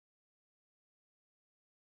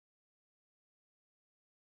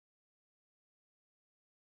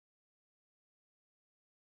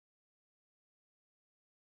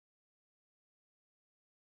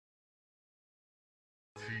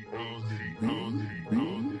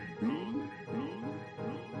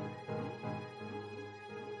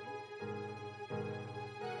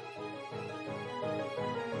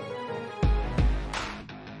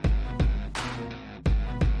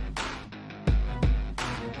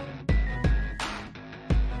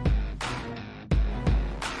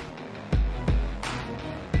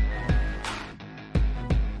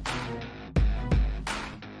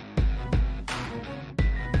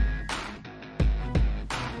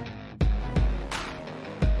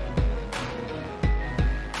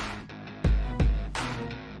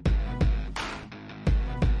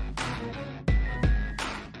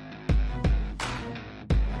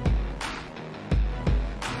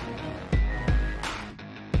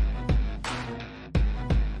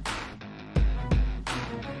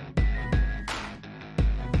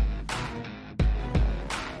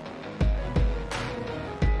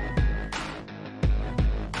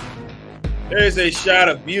There's a shot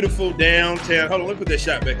of beautiful downtown. Hold on, let me put that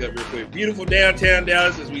shot back up real quick. Beautiful downtown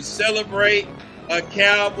Dallas as we celebrate a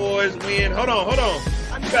Cowboys win. Hold on.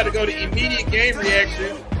 I'm about to go to immediate game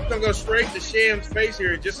reaction. I'm gonna go straight to Sham's face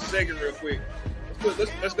here in just a second, real quick.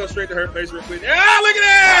 Let's go straight to her face real quick. Ah, look at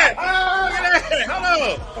that! Look at that!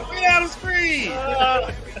 Hold on, look at the screen.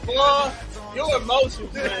 Boy, your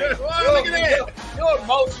emotions, man. Boy, look at that! Your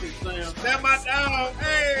emotions, man. That's my dog.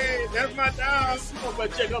 Hey, that's my dog. You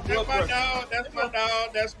better check up blood That's my pressure. dog. That's my dog.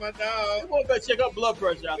 That's my dog. You better check up blood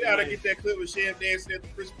pressure. We gotta get that clip with Sham dancing at the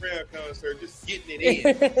Chris Brown concert, just getting it in.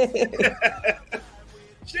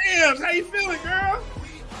 Shams, how you feeling, girl?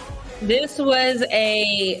 This was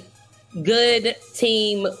a good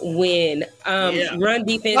team win. Run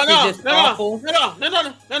defense is just awful. No. You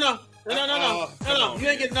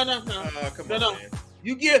ain't getting no. Come on, man.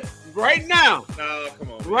 You get right now. No,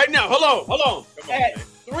 come on. Right now. Hold on. Come on, At man.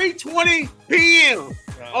 3:20 p.m.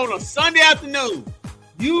 on a Sunday afternoon,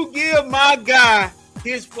 you give my guy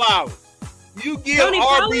his flowers. You give Tony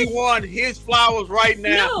RB1 his flowers right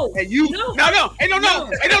now. No. And you No. No. No.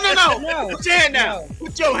 Put your hand down. No.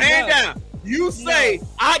 Put your hand No. down. You say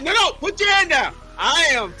put your hand down. I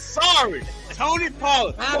am sorry. Tony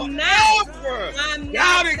Pollard. I'm not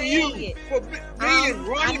doubting saying you it. for being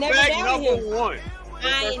running never back doubted number him. one.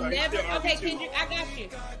 I ain't never. Okay, Kendrick,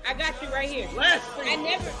 I got you right here.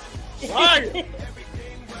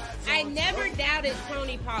 I never doubted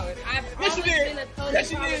Tony Pollard. I've Yes, you always did. been a Tony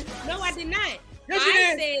Yes, you Pollard. did. No, I did not. Yes,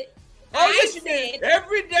 you did. I said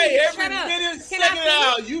Every day, every Shut up. minute, Can I second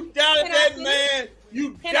hour, finish? you doubted Can I that finish? man.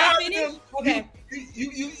 You Can I doubted finish? him. Okay.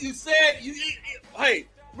 You said hey,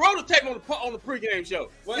 roll the tape on the pregame show.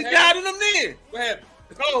 What You happened? doubted him then. What happened?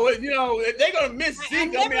 So they're gonna miss I Zeke. I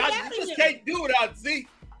never mean, I doubted just him. can't do without Zeke.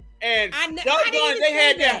 And I didn't doggone, they say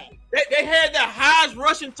had that. they had the highest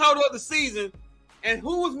rushing total of the season, and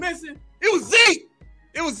who was missing? It was Zeke.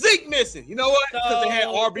 It was Zeke missing. You know what? Because they had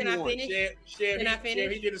So, can I RB1. finish? Can I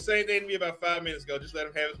finish? He did the same thing to me about 5 minutes ago. Just let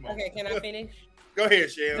him have his moment. Okay, can I finish? Go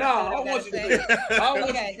ahead, Sham. No, I want you to finish. I want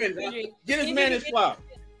Okay, you to finish. Kendrick. Get this man his flower.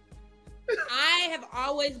 I have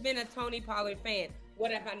always been a Tony Pollard fan.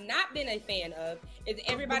 What have I not been a fan of is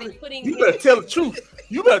everybody putting. You better tell the truth.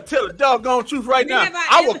 You better tell the doggone truth right now. When have I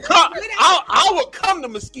I will ever- come. when have I- I will come to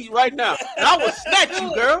Mesquite right now, and I will snatch you,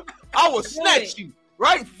 Do it. girl. I will Do snatch it. you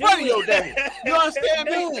right in front of Do your it. daddy. You understand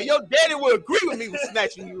Do me? it. And your daddy will agree with me with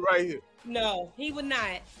snatching you right here. No, he would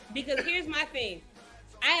not. Because here's my thing.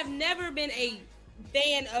 I have never been a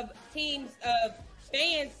fan of teams of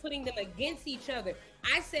fans putting them against each other.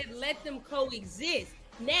 I said let them coexist.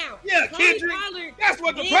 Now, Yeah, Tony Kendrick. Pollard That's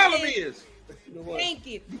what the did problem this. is. You know what? Thank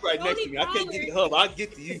you. You right next to me. I can't get the hub. I'll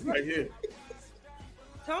get to you right here.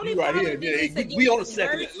 Tony You right Pollard here. did Yeah, this we against on the the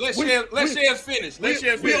second. worst- Let Shams finish. Let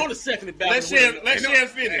Shams We finish. on the second at Let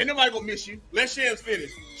Shams finish. Ain't nobody gonna miss you. Let Shams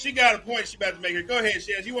finish. She got a point she about to make her. Go ahead,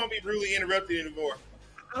 Shams. You won't be brutally interrupted anymore.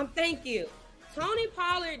 Thank you. Tony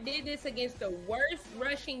Pollard did this against the worst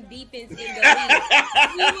rushing defense in the league.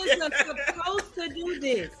 He was supposed to do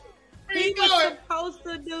this. Where He you was going? supposed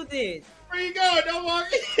to do this. Where you going? Don't walk.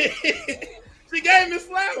 She gave him his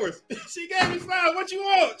flowers. She gave him his flowers. What you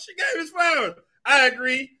want? She gave him his flowers. I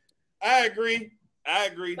agree.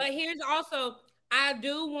 But here's also, I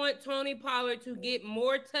do want Tony Pollard to get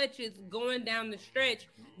more touches going down the stretch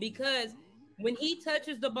because when he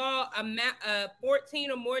touches the ball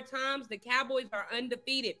 14 or more times, the Cowboys are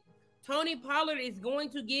undefeated. Tony Pollard is going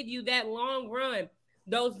to give you that long run,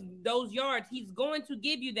 those yards. He's going to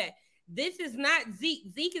give you that. This is not Zeke.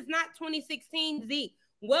 Zeke is not 2016 Zeke.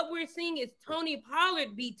 What we're seeing is Tony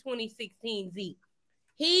Pollard be 2016 Zeke.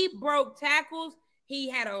 He broke tackles. He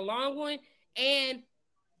had a long one. And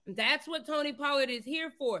that's what Tony Pollard is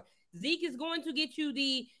here for. Zeke is going to get you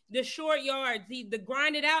the short yards, the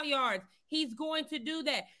grinded out yards. He's going to do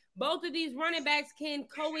that. Both of these running backs can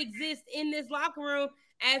coexist in this locker room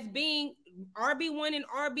as being RB1 and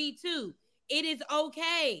RB2. It is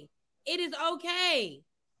okay. It is okay.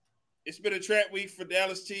 It's been a trap week for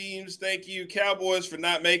Dallas teams. Thank you, Cowboys, for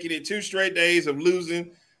not making it 2 straight days of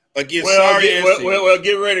losing against sorry teams. Well,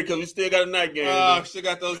 get ready because we still got a night game. Still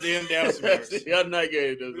got those damn Dallas Bears. Still got a night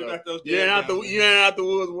game. You ain't out the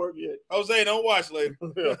woods work yet. Jose, don't watch later.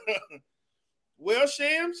 Well,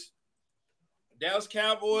 Shams, Dallas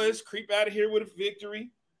Cowboys creep out of here with a victory.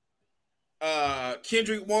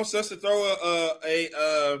 Kendrick wants us to throw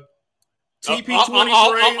a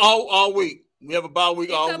TP20 all week. We have a bye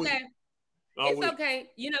week all week. It's okay.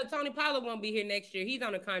 You know, Tony Pollard won't be here next year. He's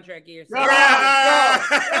on a contract year. So. Go. You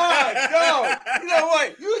know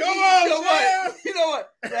what? You know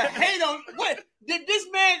what? The hate on what did this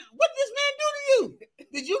man? What did this man do to you?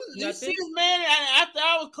 Did you see this man after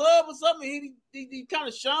our club or something? He kind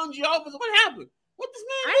of shunned you off. What happened? What this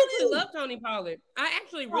man? I actually love Tony Pollard. I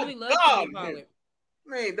actually really love Tony Pollard.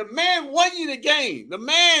 Man, the man won you the game. The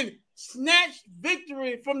man snatched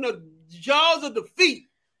victory from the jaws of defeat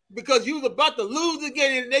because you was about to lose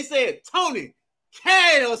again, and they said, Tony,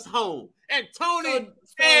 carry us home. And Tony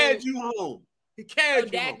carried you home. He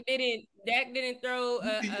carried you home. Dak didn't throw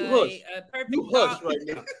a perfect dart. Right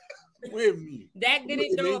now. With me. Dak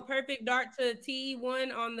didn't throw a perfect dart to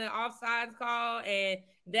T1 on the offsides call, and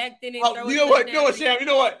Dak didn't throw You know what, Sam? You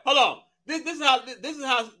know what? Hold on. This is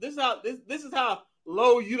how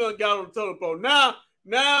low you done got on the totem pole. Now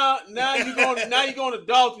you're going to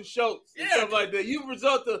Dalton Schultz and stuff like that. You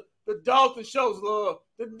result to the Dalton Schultz, Lord.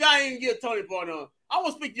 The guy ain't get Tony Pollard on. I want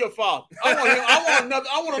to speak to your father. I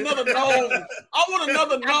want another nose. I want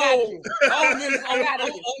another nose on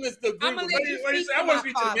this degree. I want to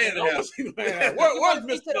speak to the man of the house. Where's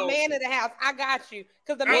Mr. the man of the house? I got you.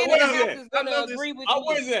 Because the man of the house is going to agree with you.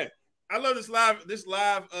 What is that? I love this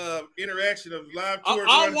live interaction of live tour.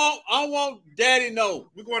 I want Daddy No.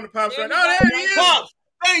 We're going to Pops right now. There he is. Pops,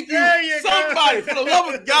 thank you. Somebody, for the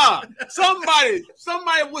love of God, somebody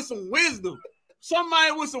with some wisdom.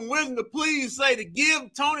 Somebody with some wisdom to please say to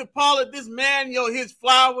give Tony Pollard, this man, his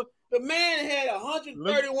flowers. The man had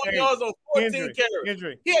 131 yards on 14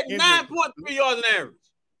 carries. He had 9.3 yards in average.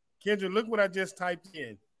 Kendra, look what I just typed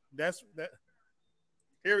in. That's that.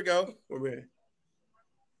 Here we go.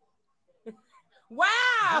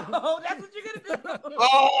 Wow, that's what you're gonna do.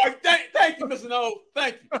 Oh, thank you, Mr. No.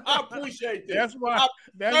 Thank you. I appreciate that. That's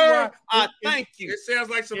why I thank you. It sounds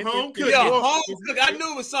like some home cooking. Yeah, home cooking. I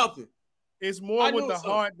knew it was something. It's more with the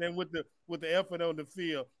heart than with the effort on the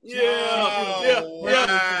field. Yeah.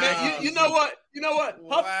 You know what?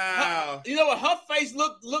 Wow. You know what? Her face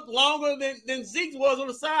looked longer than Zeke's was on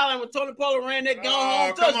the sideline when Tony Pollard ran that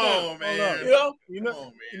home touchdown. Come on, man. You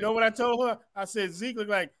know what I told her? I said, Zeke looked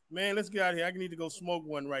like, man, let's get out of here. I need to go smoke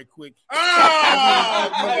one right quick. Oh,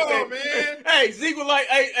 come on, man. Hey, Zeke was like,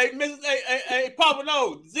 hey, Papa,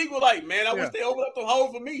 no. Zeke was like, man, I wish they opened up the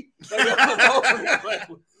hole for me.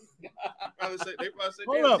 They probably said,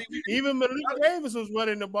 hold up. Even Malik Davis was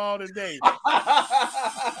running the ball today.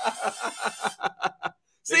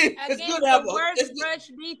 See, it's good to have rush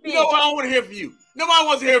defense. You know what? I don't want to hear from you. Nobody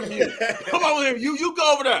wants to hear from you. Nobody wants to hear from you. You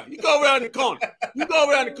go over there. You go around the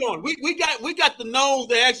corner. We got the nose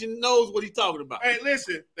that actually knows what he's talking about. Hey,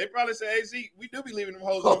 listen. They probably say, hey, Zeke, we do be leaving them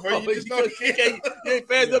holes over here. You just know you ain't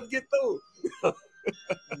fast enough to get through.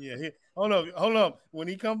 Yeah. Hold up. When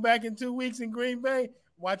he come back in 2 weeks in Green Bay,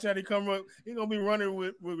 watch how he come up. He's gonna be running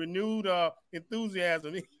with renewed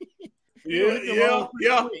enthusiasm. Yeah.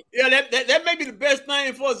 That may be the best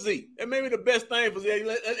thing for Zeke. That may be the best thing for Zeke.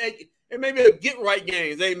 It may be a get right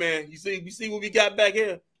games. Hey man, you see what we got back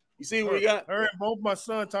here. You see what we got. I heard both my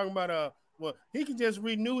son talking about well, he can just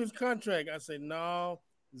renew his contract. I said no,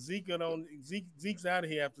 Zeke's out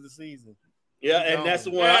of here after the season. Yeah, and that's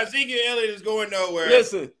the one. Ezekiel Elliott is going nowhere.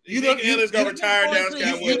 Listen, Ezekiel Elliott's going to retire down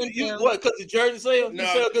Cowboys. What, because the jersey sale? No, you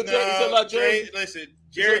sell good jersey, you sell a lot of jersey? Listen,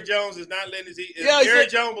 Jerry Jones is not letting his Jerry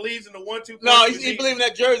Jones believes in the 1-2 punch. No, he believes in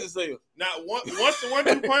that jersey sale. Once the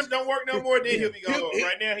 1-2 punch don't work no more, then he'll be gone.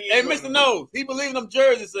 Right now, he ain't. Hey, Mr. Nose, he believes in them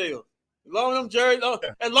jersey sales. As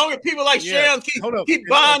long as people like Shams keep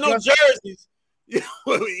buying those jerseys,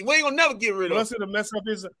 we ain't gonna never get rid of them.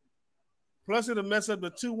 Plus, it'll mess up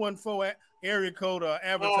the 214 area code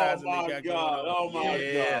advertising they got going on. Oh my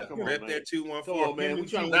God! Come on, that 214. Come on, man. We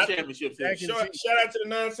trying to win championships. Shout out to the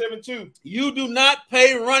 972. You do not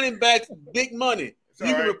pay running backs big money.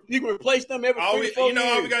 You can replace them every 3 to 4 years.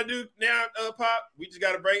 All we got to do now, Pop, we just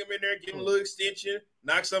got to bring them in there, give them a little extension,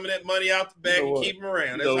 knock some of that money out the back, and keep them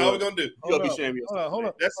around. That's all we're going to do. You're going to be shameless. Hold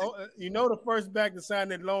on. The first back to sign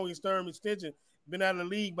that long-term extension been out of the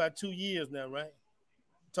league by 2 years now, right?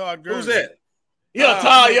 Todd Gurley. Who's that?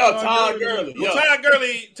 Todd Gurley. Well, Todd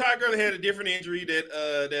Gurley had a different injury that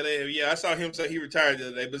I saw him say he retired the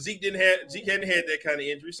other day. But Zeke hadn't had that kind of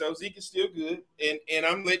injury, so Zeke is still good. And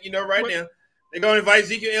I'm letting you know now, they're gonna invite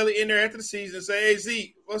Ezekiel Elliott in there after the season and say, "Hey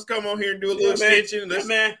Zeke, let's come on here and do a little extension. Let's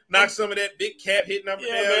knock some of that big cap hitting up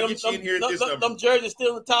down. Get you in here at this number." Them jerseys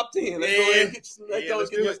still in the top 10. Let's go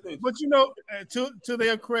get But to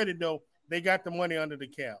their credit though, they got the money under the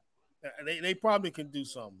cap. They probably can do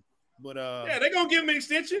something. But they're gonna give him an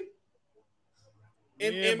extension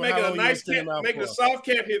and make it a nice cap, make it a soft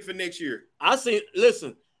cap hit for next year. I seen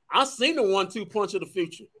the 1-2 punch of the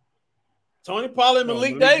future. Tony Pollard and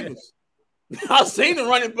Malik Davis. I seen the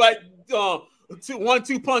running back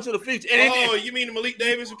 1-2 punch of the future. You mean the Malik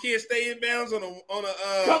Davis who can't stay in bounds on a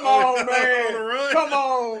come on, man. On a run? Come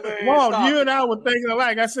on, man. Mom, you and I were thinking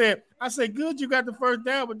alike. I said, good, you got the first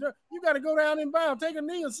down, but you got to go down in bounds, take a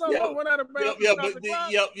knee or something, run out of bounds.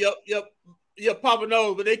 Papa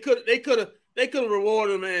knows, but they could have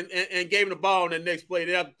rewarded him and gave him the ball in the next play.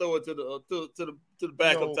 They have to throw it to the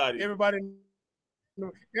backup tight end. Everybody,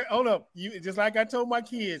 hold up, you just like I told my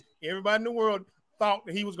kids. Everybody in the world thought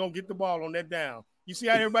that he was gonna get the ball on that down. You see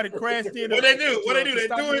how everybody crashed in? What they do? They threw it in.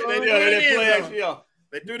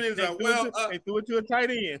 They threw it to a tight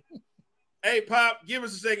end. Hey, Pop, give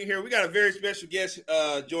us a second here. We got a very special guest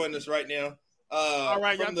joining us right now. All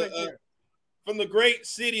right, from the great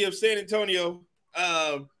city of San Antonio.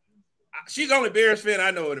 She's the only Bears fan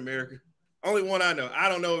I know in America. Only one I know. I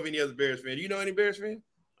don't know of any other Bears fan. Do you know any Bears fan?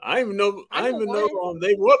 I didn't even know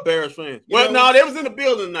they were Bears fans. They was in the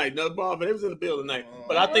building tonight. No, Bob, they was in the building tonight.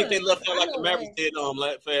 But I think they left out like the Mavericks did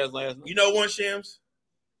fast last night. You know one, Shams?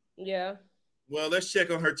 Yeah. Well, let's check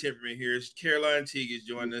on her temperament here. Carolina Teague is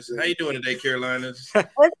joining us. How you doing today, Carolina?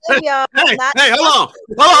 What's up, y'all? Hey, hold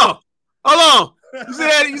on. You see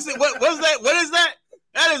that? You see what is that? What is that?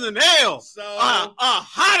 That is an L. So a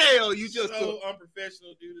hot L. You just so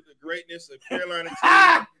unprofessional due to the greatness of Carolina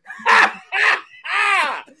Teague.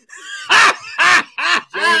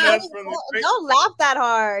 Don't laugh that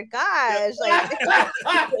hard, gosh!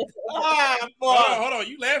 Hold on,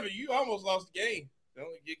 you laughing? You almost lost the game.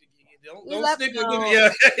 Don't stick with me.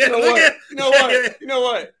 You know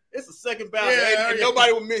what? It's the second battle, and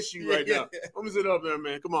nobody will miss you right now. Let me sit up there,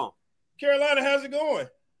 man. Come on, Carolina. How's it going?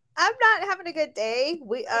 I'm not having a good day.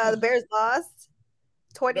 The Bears lost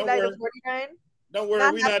 29-49. Don't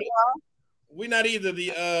worry, we're not either.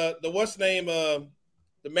 The what's name?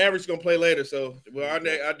 The Mavericks gonna play later, so our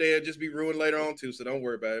day will just be ruined later on too. So don't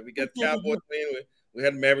worry about it. We got the Cowboys playing. We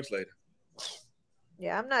had the Mavericks later.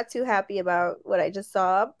 Yeah, I'm not too happy about what I just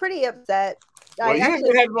saw. I'm pretty upset. Well, you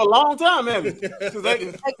haven't had for a long time, haven't you?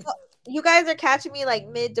 You guys are catching me like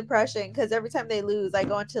mid-depression because every time they lose, I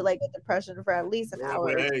go into like a depression for at least an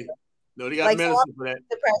hour. Hey, no, they got medicine for that.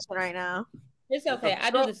 Depression right now. It's okay. I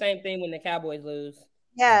do the same thing when the Cowboys lose.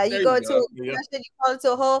 Yeah, you go into a depression, you fall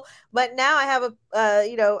into a hole. But now I have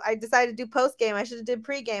I decided to do post game. I should have did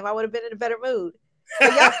pre-game. I would have been in a better mood.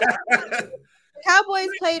 The Cowboys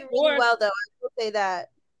played really well, though. I will say that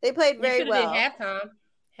they played very well.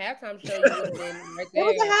 Halftime show you would have been right there.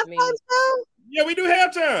 It was a halftime show. Yeah, we do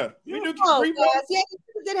halftime. We do three yes. Yeah,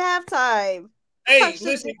 you did halftime. Hey,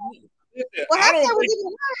 listen. Well, halftime was even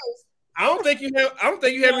worse. I don't think you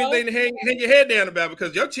have anything to hang your head down about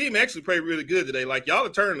because your team actually played really good today. Like y'all are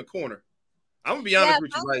turning the corner. I'm gonna be honest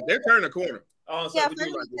with you, like they're turning the corner. Last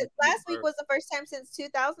week was the first time since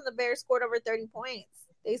 2000 the Bears scored over 30 points.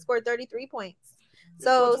 They scored 33 points.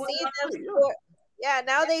 So seeing them score,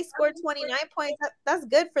 now they scored 29 points. That's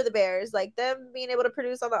good for the Bears. Like them being able to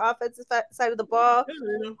produce on the offensive side of the ball.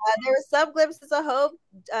 There were some glimpses of hope.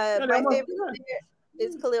 My favorite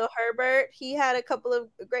is Khalil Herbert. He had a couple of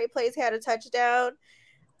great plays. He had a touchdown.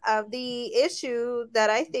 The issue that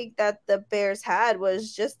I think that the Bears had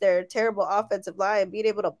was just their terrible offensive line, being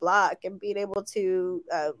able to block and being able to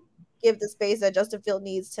give the space that Justin Fields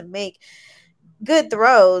needs to make good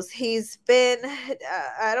throws. He's been,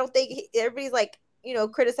 I don't think everybody's like,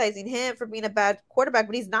 criticizing him for being a bad quarterback,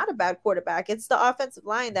 but he's not a bad quarterback. It's the offensive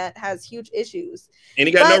line that has huge issues. And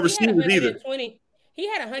he got no receivers either. He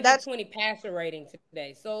had 120 passer rating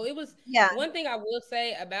today. So it was one thing I will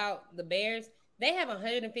say about the Bears. They have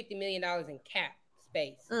 $150 million in cap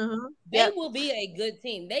space. Mm-hmm. They will be a good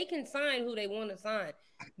team. They can sign who they want to sign.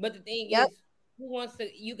 But the thing is,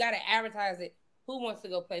 you got to advertise it. Who wants to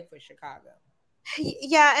go play for Chicago?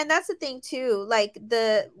 Yeah, and that's the thing too. Like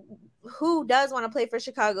who does want to play for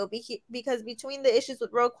Chicago? Because between the issues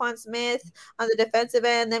with Roquan Smith on the defensive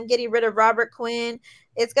end, them getting rid of Robert Quinn,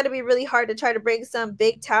 it's going to be really hard to try to bring some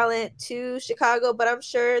big talent to Chicago. But I'm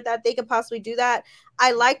sure that they could possibly do that.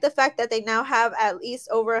 I like the fact that they now have at least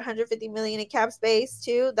over 150 million in cap space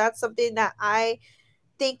too. That's something that I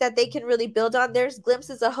think that they can really build on. There's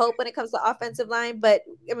glimpses of hope when it comes to offensive line, but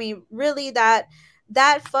I mean, really that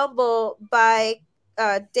fumble by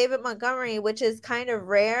David Montgomery, which is kind of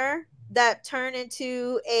rare, that turned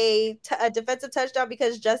into a defensive touchdown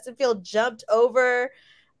because Justin Field jumped over.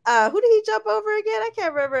 Who did he jump over again? I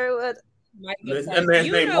can't remember. What. That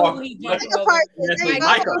man's name Micah Parsons.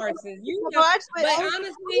 Micah Parsons. But honestly,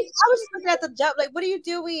 I was just looking at the jump. Like, what are you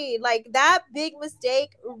doing? Like, that big mistake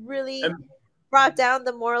really brought down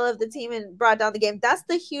the moral of the team and brought down the game. That's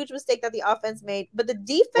the huge mistake that the offense made. But the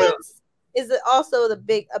defense is also a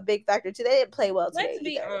big factor too. They didn't play well today. Let's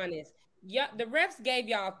be honest. Yeah, the refs gave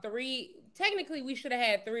y'all 3. Technically, we should have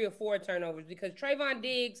had 3 or 4 turnovers because Trayvon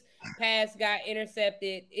Diggs' pass got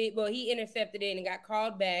intercepted. He intercepted it and got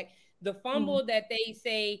called back. The fumble that they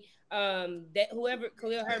say that whoever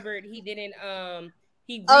Khalil Herbert he didn't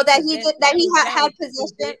he had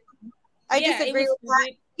possession. I disagree with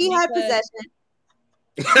that. He had possession.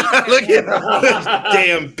 Look at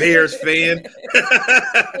damn Bears fan.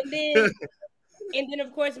 and then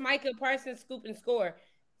of course Micah Parsons scoop and score.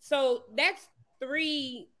 So that's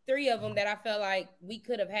three of them that I felt like we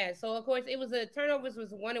could have had. So of course it was turnovers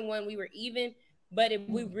was 1-1. We were even, but if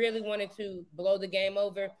we really wanted to blow the game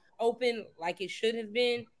open like it should have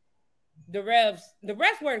been, the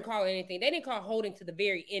refs weren't calling anything. They didn't call holding to the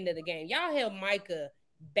very end of the game. Y'all held Micah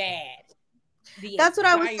bad. That's what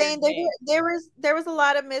I was saying. There was a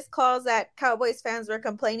lot of missed calls that Cowboys fans were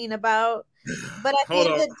complaining about. But hold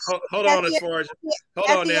on as far as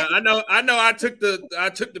now. I know I took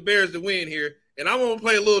the Bears to win here, and I'm gonna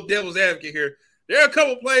play a little devil's advocate here. There are a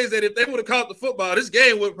couple plays that if they would have caught the football, this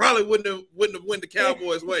game wouldn't have went the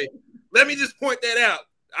Cowboys' way. Let me just point that out.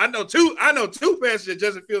 I know two passes that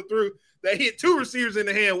Justin Field threw that hit 2 receivers in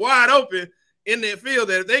the hand wide open in that field.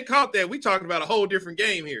 That if they caught that, we talking about a whole different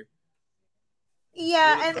game here.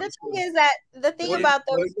 Yeah, and the thing is that about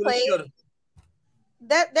those plays,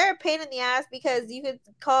 that they're a pain in the ass because you could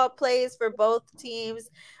call plays for both teams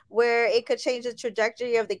where it could change the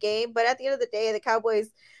trajectory of the game. But at the end of the day, the Cowboys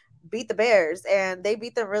beat the Bears and they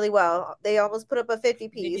beat them really well. They almost put up a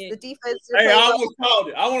 50-piece. The defense. Hey, I almost called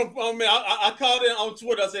it. I called it on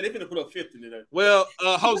Twitter. I said they're going to put up 50 today. Well,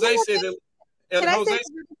 Jose said that. Can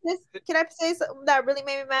I say something that really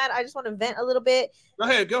made me mad? I just want to vent a little bit. Go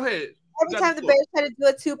ahead. Every time the Bears try to do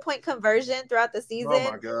a 2-point conversion throughout the season,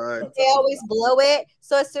 oh my God, they always blow it.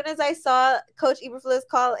 So as soon as I saw Coach Eberflus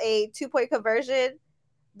call a 2-point conversion,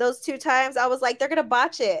 those 2 times, I was like, they're gonna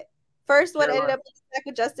botch it. First one ended up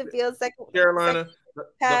with Justin Fields. Second Carolina,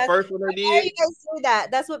 the first one they did. How you guys do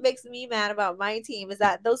that? That's what makes me mad about my team is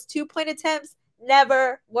that those 2-point attempts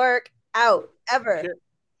never work out ever.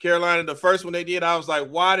 Carolina, the first one they did, I was like,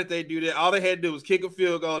 why did they do that? All they had to do was kick a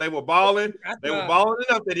field goal. They were balling. They were balling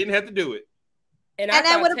enough. They didn't have to do it. And I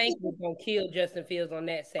thought Tank was going to kill Justin Fields on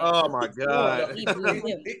that second. Oh, my God.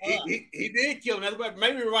 He did kill him. That's why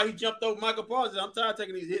maybe why he jumped over Michael Parsons. I'm tired of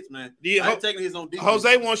taking these hits, man. I'm taking his own defense.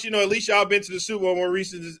 Jose wants you to know at least y'all been to the Super Bowl more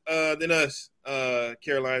recent than us,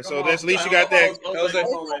 Carolina. So that's at least you got that. Jose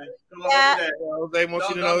wants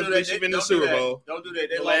you to know at least you've been to the Super Bowl. Don't do that.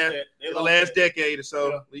 They lost that. The last decade or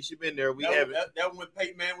so. At least you've been there. We haven't. That when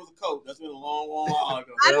Peyton Manning was a coach. That's been a long while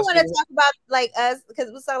ago. I don't want to talk about like us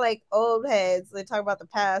because we sound like old heads. They talk about the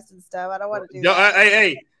past and stuff. I don't want to do that.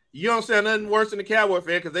 Hey, you don't sound nothing worse than the Cowboy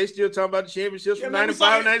fan because they still talking about the championships from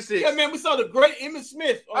 95, 96. Yeah, man, we saw the great Emmitt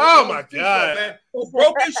Smith. Oh, my God. Man, who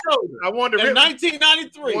broke his shoulder. I wanted to rip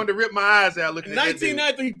 1993. I wanted to rip my eyes out looking at that.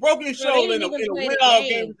 1993, he broke his shoulder in a win-all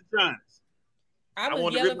game with the Giants. I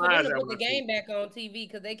was yelling for them to put the game back on TV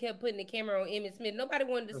because they kept putting the camera on Emmitt Smith. Nobody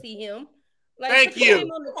wanted to see him. Like, Thank you.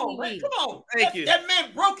 Come on. Thank you. That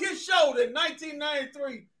man broke his shoulder in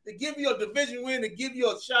 1993 to give you a division win, to give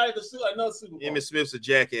you a shot at another Super Bowl. Emmitt Smith's a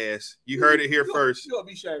jackass. You heard it here first. You'll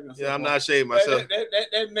be shaving yourself. Yeah, I'm not shaving myself.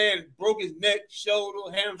 That man broke his neck,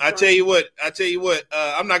 shoulder, hamstring. I tell you what.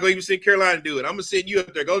 I'm not going to even send Carolina to do it. I'm going to send you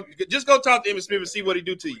up there. Just go talk to Emmitt Smith and see what he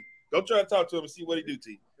do to you. Go try to talk to him and see what he do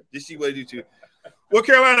to you. Just see what he do to you. Well,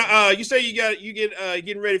 Carolina, you say you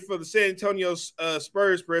getting ready for the San Antonio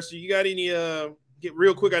Spurs press. You got any get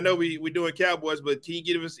real quick? I know we're doing Cowboys, but can you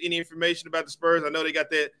give us any information about the Spurs? I know they got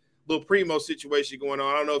that little Primo situation going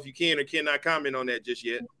on. I don't know if you can or cannot comment on that just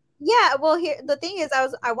yet. Yeah, well, here the thing is,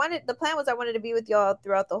 I wanted to be with y'all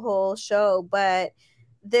throughout the whole show, but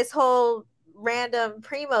this whole random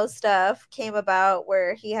Primo stuff came about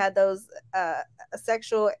where he had those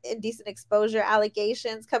sexual indecent exposure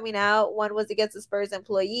allegations coming out. One was against a Spurs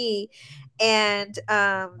employee, and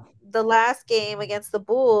the last game against the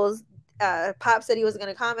Bulls, Pop said he wasn't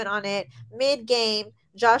going to comment on it. Mid-game,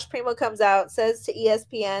 Josh Primo comes out, says to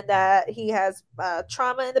ESPN that he has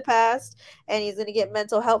trauma in the past and he's going to get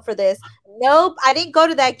mental help for this. Nope, I didn't go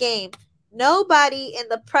to that game. Nobody in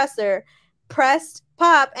the presser pressed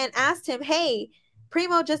Pop and asked him, hey,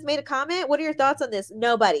 Primo just made a comment. What are your thoughts on this?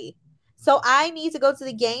 Nobody. So I need to go to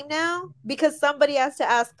the game now because somebody has to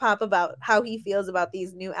ask Pop about how he feels about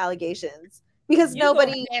these new allegations. Because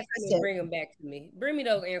nobody bring them back to me. Bring me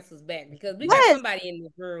those answers back because we got somebody in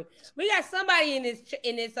this room. We got somebody in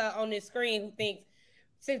this on this screen who thinks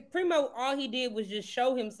since Primo all he did was just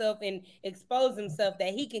show himself and expose himself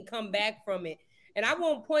that he can come back from it. And I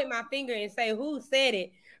won't point my finger and say who said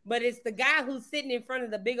it, but it's the guy who's sitting in front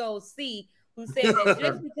of the big old C who said that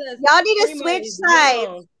just because y'all need to switch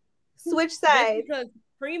sides. Switch sides. Because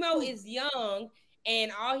Primo is young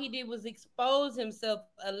and all he did was expose himself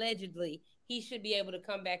allegedly. He should be able to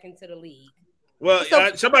come back into the league. Well,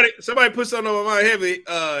 somebody put something on my heavy.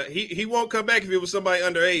 He won't come back if it was somebody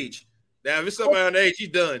underage. Now, if it's somebody underage, he's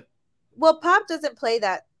done. Well, Pop doesn't play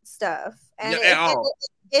that stuff, and at all.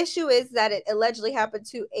 The issue is that it allegedly happened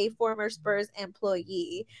to a former Spurs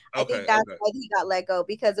employee. I think that's why he got let go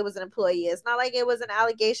because it was an employee. It's not like it was an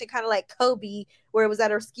allegation, kind of like Kobe, where it was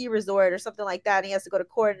at a ski resort or something like that, and he has to go to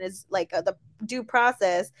court and is like the due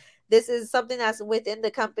process. This is something that's within the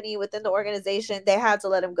company, within the organization. They had to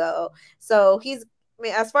let him go. So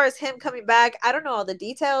as far as him coming back, I don't know all the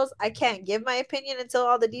details. I can't give my opinion until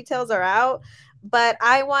all the details are out. But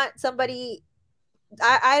I want somebody.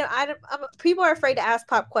 People are afraid to ask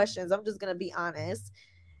Pop questions. I'm just gonna be honest.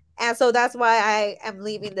 And so that's why I am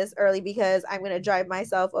leaving this early because I'm going to drive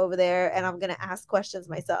myself over there and I'm going to ask questions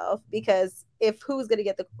myself because who's going to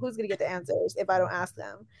get the answers if I don't ask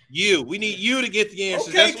them? We need you to get the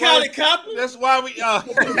answers. Okay, Callie Copper. That's why we doing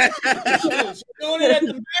it at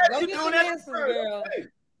the back. Doing that girl.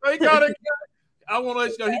 I want to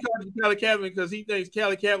let you know he called you Callie Kaplan because he thinks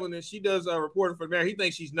Callie Kaplan and she does reporting for the Mayor. He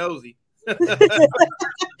thinks she's nosy.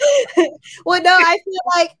 Well, no, I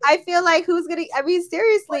feel like who's gonna? I mean,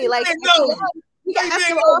 seriously, like we can ask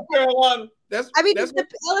Carolina. It's the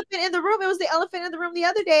elephant in the room. It was the elephant in the room the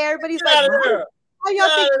other day. Everybody's like, "How y'all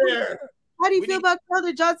think? How do you feel about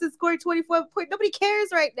Keldon Johnson scoring 24 points? Nobody cares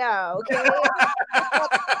right now." Okay,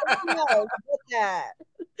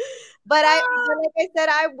 But like I said,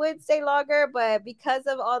 I would stay longer, but because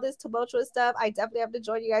of all this tumultuous stuff, I definitely have to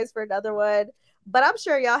join you guys for another one. But I'm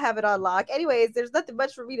sure y'all have it on lock. Anyways, there's nothing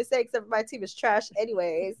much for me to say except for my team is trash.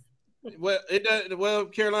 Anyways. Well, it does. Well,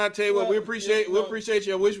 Carolina, tell you what, we appreciate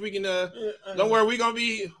you. I wish we can. Don't worry,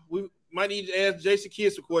 we might need to ask Jason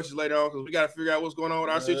Kidd some questions later on because we got to figure out what's going on with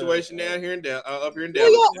our situation down here in up here in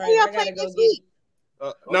Dallas. Who y'all playing this week?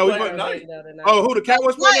 No, we might not. Oh, who the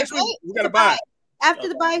Cowboys play next week? We got to buy. After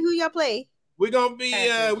the bye, who y'all play? We're gonna be.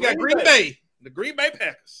 We got Green Bay, the Green Bay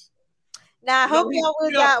Packers. Now, I hope y'all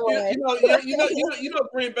win that one. You know,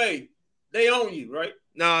 Green Bay, they own you, right?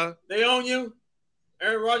 Nah, they own you.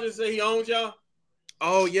 Aaron Rodgers said he owns y'all.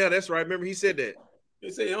 Oh yeah, that's right. Remember he said that. He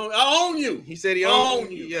said I own you. He said he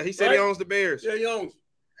owns you. Yeah, he said he owns the Bears. Yeah, he owns.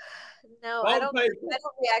 No, I don't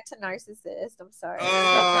react to narcissists. I'm sorry.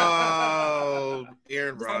 Oh,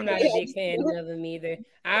 Aaron Rodgers. I'm not a big fan of him either.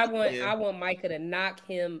 I want Micah to knock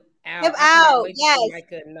him out. Yes.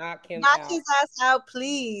 Micah knock his ass out,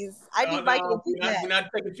 please. I need Micah to do that. We're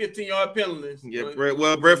not taking 15-yard penalties. Yeah,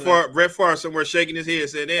 Brett Favre somewhere shaking his head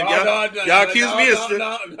saying, "Damn, y'all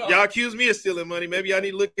accuse me of stealing money. Maybe I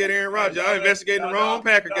need to look at Aaron Rodgers. Y'all investigating the wrong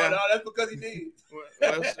Packer guy." No, that's because he did.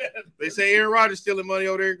 Well, they say Aaron Rodgers stealing money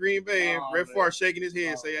over there in Green Bay, and Brett Favre shaking his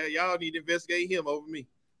head, saying, hey, y'all need to investigate him over me.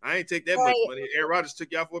 I ain't take that much money. Aaron Rodgers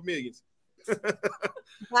took y'all for millions. All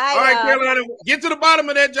right, Carolina, get to the bottom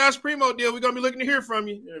of that Josh Primo deal. We're going to be looking to hear from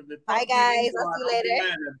you. Bye, guys. I'll see you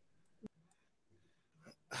later.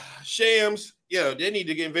 Shams, they need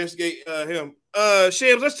to investigate him.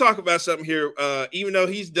 Shams, let's talk about something here. Even though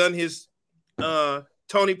he's done his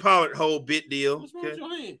Tony Pollard whole bit deal.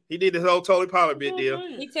 Okay? He did the whole Tony Pollard bit deal.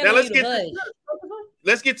 Now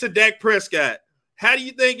let's get to Dak Prescott. How do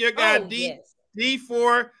you think your guy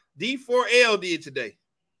D4L did today?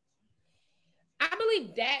 I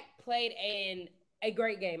believe Dak played a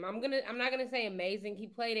great game. I'm not gonna say amazing. He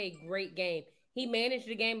played a great game. He managed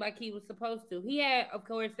the game like he was supposed to. He had, of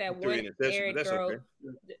course, that one Eric throw,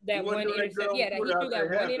 that one interception. Yeah, he threw that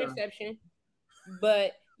one interception.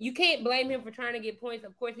 But you can't blame him for trying to get points.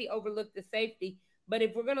 Of course, he overlooked the safety. But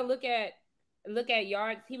if we're gonna look at look at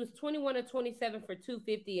yards. He was 21 of 27 for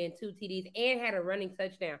 250 and 2 TDs and had a running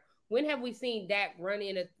touchdown. When have we seen Dak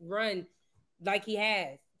run like he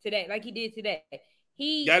has today, like he did today?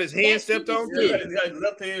 He got his hand stepped on too. Yeah, he got his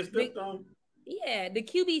left hand stepped on. Yeah, the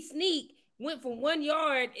QB sneak went for 1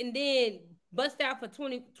 yard and then bust out for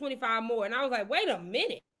 25 more. And I was like, wait a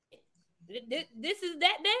minute. This is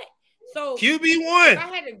that. So QB1.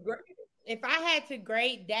 If I had to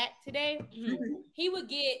grade Dak today, he would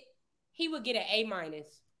get an A-.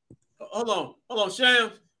 Hold on,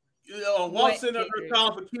 Shams. Walt sitting up there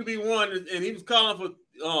calling for QB1, and he was calling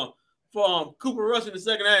for Cooper Rush in the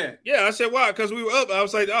second half. Yeah, I said why? Because we were up. I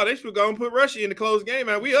was like, oh, they should go and put Rush in the close game.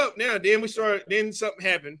 Man, we up now. Then something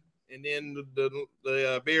happened, and then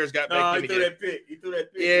the Bears got back in again. He threw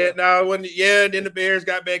that pick. Yeah, then the Bears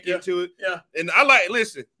got back into it. Yeah, and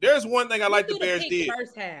listen. There's one thing I like the Bears did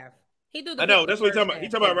first half. I know that's what he's talking about.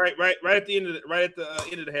 He's talking about right at the end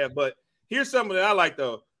of the half. But here's something that I like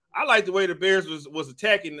though. I like the way the Bears was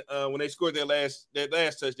attacking when they scored their last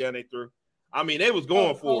touchdown they threw. I mean, they was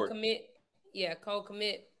going for it. Cole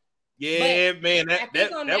commit. Yeah, but man,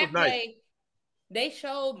 that was nice. Play, they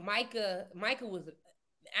showed Micah. Micah was.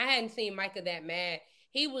 I hadn't seen Micah that mad.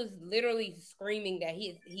 He was literally screaming that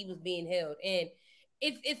he was being held, and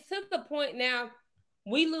it's to the point now.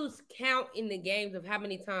 We lose count in the games of how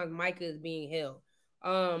many times Micah is being held.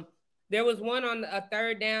 There was one on a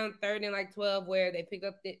third and like 12 where they picked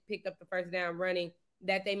up the first down running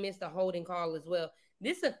that they missed a holding call as well.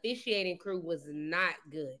 This officiating crew was not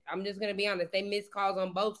good. I'm just going to be honest. They missed calls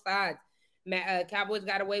on both sides. Cowboys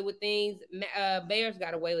got away with things. Bears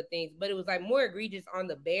got away with things. But it was like more egregious on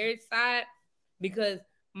the Bears side because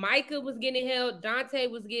Micah was getting held. Dante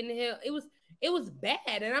was getting held. It was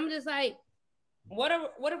bad. And I'm just like, what are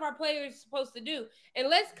our players supposed to do? And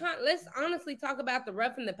let's honestly talk about the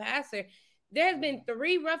roughing the passer. There has been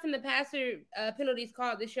 3 roughing the passer penalties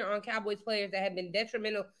called this year on Cowboys players that have been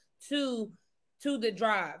detrimental to the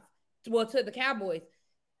drive, to the Cowboys.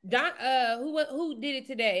 Who did it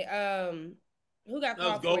today? Who got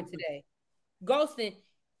called for it today? Golston.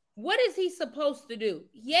 What is he supposed to do?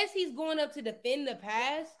 Yes, he's going up to defend the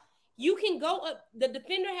pass. You can go up. The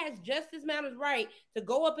defender has just as much right to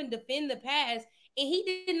go up and defend the pass, and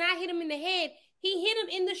he did not hit him in the head. He hit him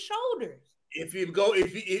in the shoulders. If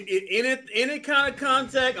any kind of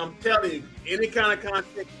contact, I'm telling you, any kind of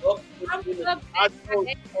contact,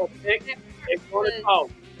 it's going to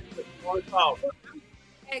call.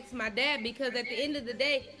 Ask my dad because at the end of the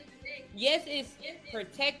day, yes, it's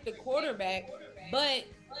protect the quarterback, but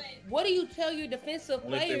what do you tell your defensive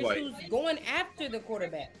players who's going after the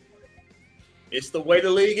quarterback? It's the way the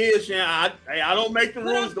league is, Shan. I don't make the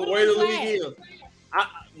rules. The way the league is.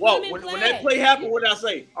 When that play happened, what did I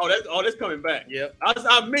say? That's coming back. Yeah.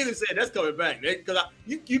 I immediately said that's coming back because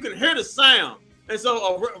you can hear the sound. And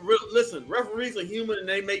so, listen, referees are human and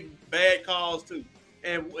they make bad calls too.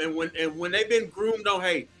 And when they've been groomed on,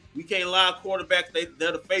 hey, we can't allow quarterbacks.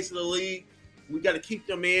 They're the face of the league. We got to keep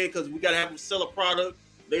them in because we got to have them sell a product.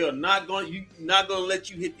 They are not going to let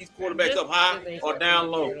you hit these quarterbacks up high or down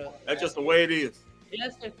low. That's just the way it is.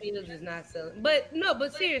 Justin Fields is not selling. But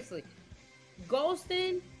seriously,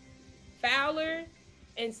 Golston, Fowler,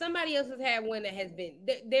 and somebody else has had one that has been.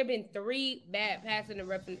 There have been 3 bad passing and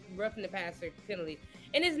roughing the passer penalties,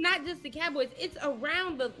 and it's not just the Cowboys. It's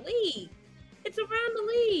around the league.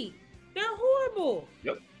 They're horrible.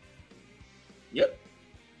 Yep.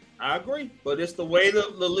 I agree, but it's the way the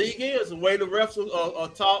league is. The way the refs are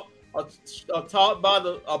taught by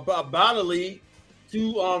the league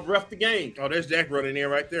to ref the game. Oh, there's Dak running there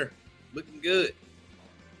right there, looking good.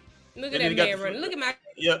 Look at that man running. Look at my.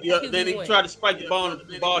 Yeah. Then he tried to spike the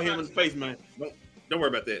ball him in the face, man. Don't worry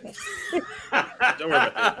about that. Don't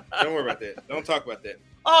worry about that. Don't talk about that.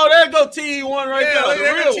 Oh, there go TE1 right there.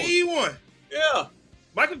 There go TE1. Yeah.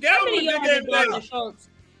 Michael Gallup was a good game today.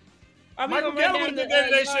 Michael Gallup was a good game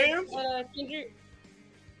today, Shams.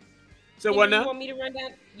 So what now? You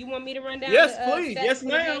want me to run down? Yes, please. Yes,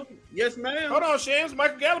 ma'am. Yes, ma'am. Hold on, Shams.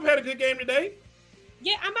 Michael Gallup had a good game today.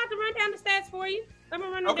 Yeah, I'm about to run down the stats for you. I'm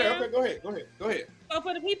gonna run them down. Okay, go ahead. So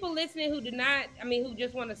for the people listening who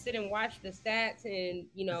just want to sit and watch the stats and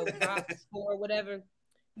box score or whatever,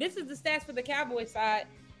 this is the stats for the Cowboys side.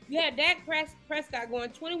 You had Dak Prescott going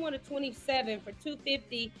 21 of 27 for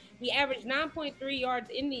 250. He averaged 9.3 yards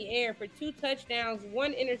in the air for 2 touchdowns,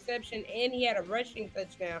 1 interception, and he had a rushing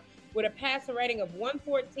touchdown with a passer rating of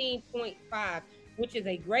 114.5, which is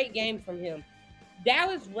a great game from him.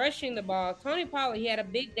 Dallas rushing the ball. Tony Pollard, he had a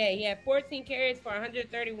big day. He had 14 carries for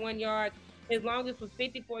 131 yards. His longest was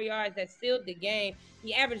 54 yards. That sealed the game.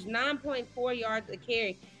 He averaged 9.4 yards a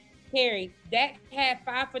carry. carries. Dak had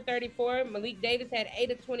 5 for 34. Malik Davis had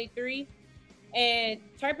 8 of 23. And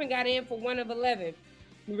Turpin got in for 1 of 11.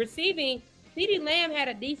 Receiving, CeeDee Lamb had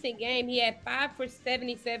a decent game. He had 5 for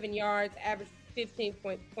 77 yards, averaged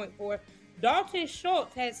 15.4. Dalton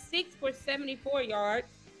Schultz had 6 for 74 yards.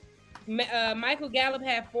 Michael Gallup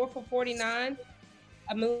had 4 for 49.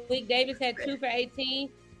 Malik Davis had 2 for 18.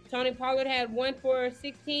 Tony Pollard had 1 for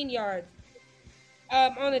 16 yards.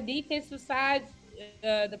 On the defensive side,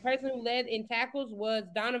 the person who led in tackles was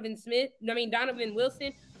Donovan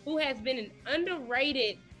Wilson, who has been an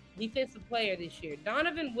underrated defensive player this year.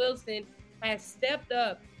 Donovan Wilson has stepped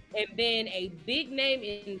up and been a big name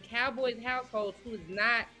in Cowboys households who is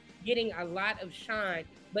not getting a lot of shine,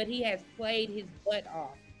 but he has played his butt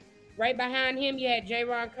off. Right behind him, you had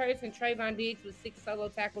J-Ron Curtis and Trayvon Diggs with 6 solo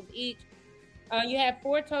tackles each. You had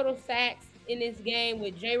 4 total sacks in this game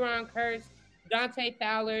with J-Ron Curtis, Dante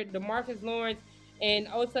Fowler, DeMarcus Lawrence, and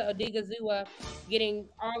Osa Odigizua getting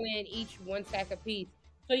all in each 1 sack apiece.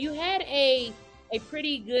 So you had a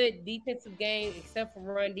pretty good defensive game, except for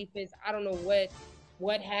run defense. I don't know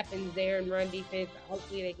what happens there in run defense.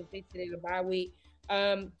 Hopefully they can fix it in the bye week.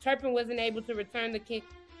 Turpin wasn't able to return the kick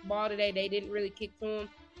ball today. They didn't really kick to him.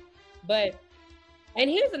 And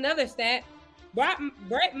here's another stat. Brett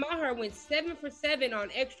Maher went 7 for 7 on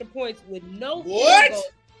extra points with no field goal.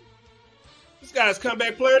 This guy's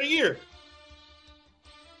comeback player of the year.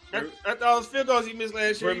 After all his field goals he missed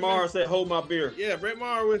last year. Brett Maher said, "Hold my beer." Yeah, Brett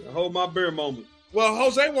Maher with hold my beer moment. Well,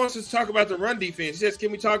 Jose wants us to talk about the run defense. Yes,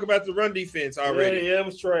 can we talk about the run defense already? Yeah, it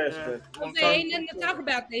was trash. Man. Jose, ain't nothing to talk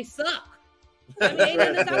about. They suck. I mean, ain't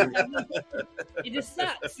nothing to talk about. It just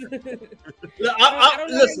sucks.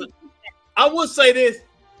 Listen, I would say this.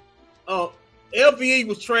 LVE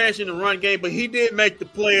was trash in the run game, but he did make the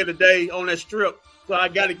play of the day on that strip. So I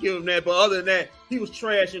got to give him that. But other than that, he was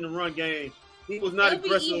trash in the run game. He was not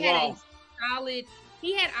aggressive at all. I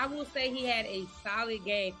will say he had a solid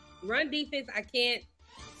game. Run defense, I can't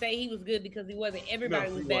say he was good because he wasn't.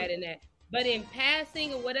 Everybody was bad in that. But in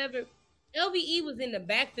passing or whatever, LVE was in the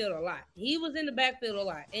backfield a lot.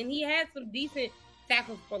 And he had some decent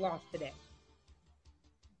tackles for loss today.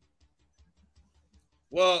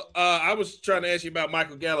 Well, I was trying to ask you about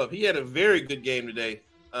Michael Gallup. He had a very good game today.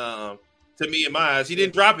 To me, in my eyes, he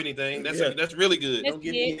didn't drop anything. That's really good. Yes,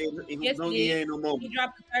 he ain't no moment. He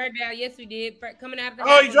dropped the third down. Yes, we did. Coming out of the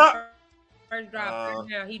he dropped first drop. Third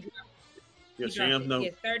down, he dropped. Yes, Shams no.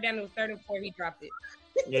 Yes, third down. It was 3rd and 4. He dropped it.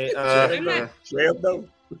 Yeah, Shams no.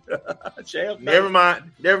 Never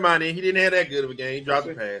mind. He didn't have that good of a game. He dropped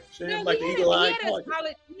the pass. He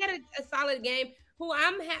had a solid game. Who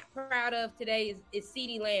I'm proud of today is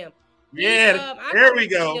CeeDee Lamb. Yeah, there we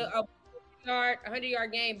go. A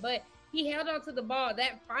 100-yard game, but he held on to the ball.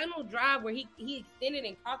 That final drive where he extended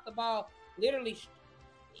and caught the ball, literally,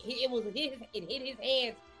 it hit his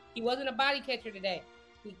hands. He wasn't a body catcher today.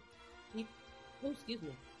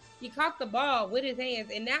 He caught the ball with his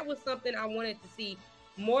hands, and that was something I wanted to see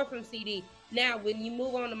more from CD. Now, when you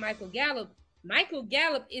move on to Michael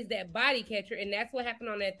Gallup is that body catcher, and that's what happened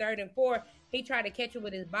on that 3rd and 4. He tried to catch it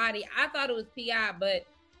with his body. I thought it was PI, but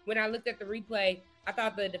when I looked at the replay, I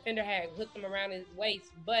thought the defender had hooked him around his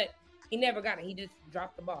waist, but he never got it. He just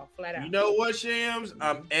dropped the ball flat out. You know what, Shams?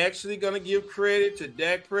 I'm actually going to give credit to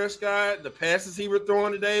Dak Prescott. The passes he was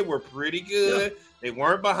throwing today were pretty good. Yeah. They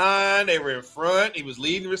weren't behind. They were in front. He was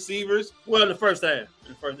leading receivers. Well, in the first half.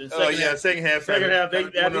 Second half. After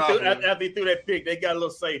he threw that pick, they got a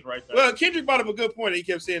little safe right there. Well, Kendrick brought up a good point. He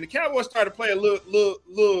kept saying the Cowboys started to play a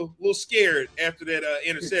little scared after that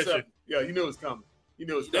interception. Yeah, you knew it was coming.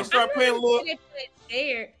 They started playing a little. They played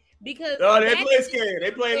scared because they played scared.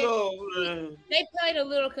 They played a little. They played a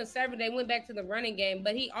little conservative. They went back to the running game,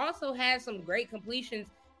 but he also had some great completions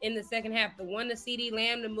in the second half. The one to CeeDee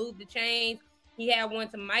Lamb to move the chains. He had one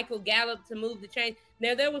to Michael Gallup to move the chain.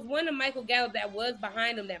 Now, there was one to Michael Gallup that was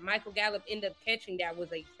behind him that Michael Gallup ended up catching. That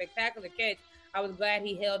was a spectacular catch. I was glad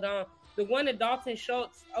he held on. The one to Dalton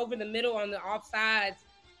Schultz over the middle on the offsides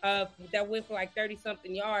that went for like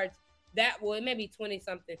 30-something yards, maybe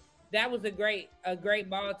 20-something. That was a great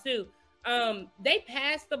ball, too. They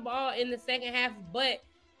passed the ball in the second half, but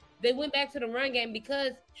they went back to the run game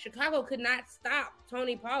because Chicago could not stop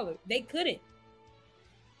Tony Pollard. They couldn't.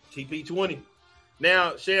 TP20.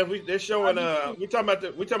 Now, Chef, they're showing. We're talking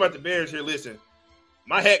about the Bears here. Listen,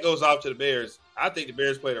 my hat goes off to the Bears. I think the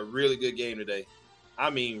Bears played a really good game today.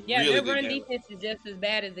 I mean, really their good run game. defense is just as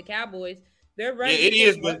bad as the Cowboys. Their run it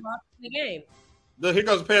is, but lost the game. Look, here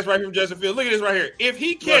goes a pass right here from Justin Fields. Look at this right here. If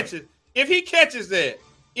he catches that,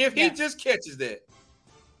 he just catches that.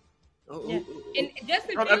 Yeah. And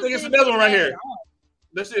Justin I think it's another one right here.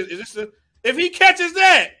 Is If he catches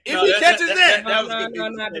that, that was good.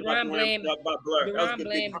 Deron Bland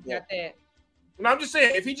got that. No, I'm just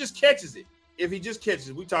saying, if he just catches it,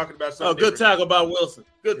 we talking about something. Oh, good tackle by Wilson.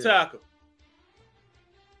 Good tackle.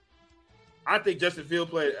 I think Justin Field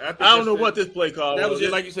played. I don't know what this play call was. That was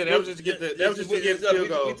just like you said. That was just to get the. That was just to get the field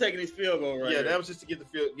goal. We're taking this field goal right. Yeah, that was just to get the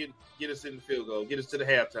field, get us in the field goal, get us to the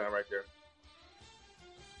halftime right there.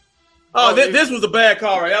 Oh, this was a bad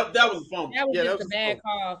call, right? That was a fumble. That was just a bad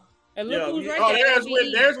call. And look who's right there.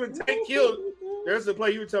 There's when Tank killed. There's the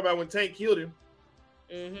play you were talking about when Tank killed him.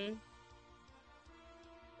 Mm-hmm.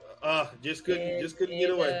 Just couldn't get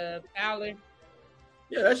away. Fowler.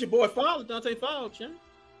 Yeah, that's your boy Fowler, Dante Fowler, champ.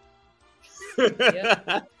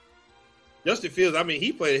 Yep. Justin Fields, I mean,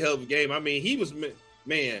 he played a hell of a game. I mean, he was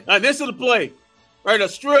man. This is the play. Right, a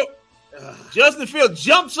strip. Justin Fields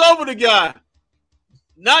jumps over the guy,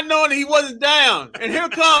 not knowing that he wasn't down. And here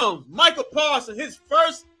comes Michael Parsons, his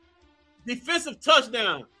first defensive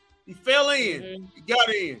touchdown. He fell in. Mm-hmm. He got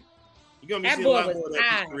in. You're gonna be seeing a lot more of that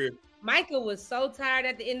in his career. Michael was so tired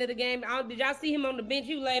at the end of the game. Did y'all see him on the bench?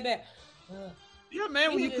 He lay back. Yeah,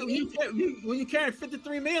 man. When you carry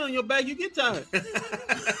 53 men on your back, you get tired.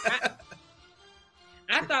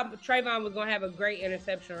 I thought Trayvon was gonna have a great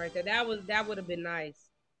interception right there. That would have been nice.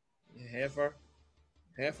 Yeah,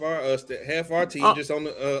 half our team just on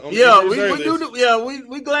the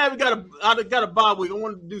we glad we got a bye week. I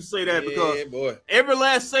wanted to say that because every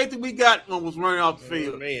last safety we got was running off the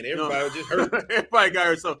field. Man, everybody was just hurt. Everybody got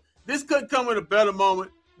hurt. So this could come at a better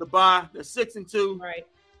moment. The bye, they're 6-2. Right.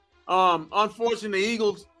 Unfortunately, the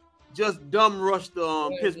Eagles just dumb rushed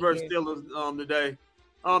the Pittsburgh Steelers today.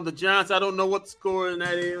 The Giants, I don't know what the score in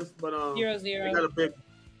that is, but 0-0. They got a big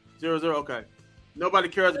 0-0. Okay. Nobody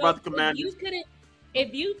cares about the Commanders.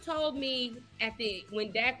 If you told me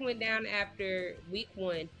when Dak went down after week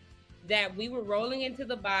 1 that we were rolling into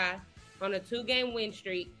the bye on a 2-game win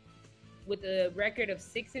streak with a record of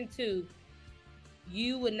 6-2,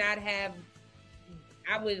 you would not have.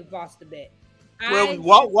 I would have lost the bet.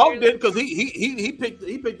 Well, Walt did because he picked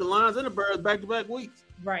the Lions and the Bears back-to-back weeks.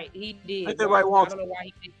 Right, he did. I don't know why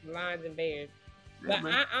he picked the Lions and Bears, but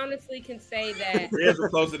I honestly can say that Bears were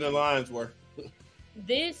closer than the Lions were.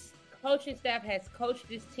 This coaching staff has coached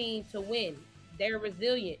this team to win. They're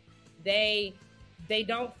resilient. They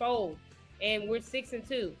don't fold, and we're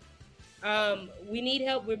 6-2. We need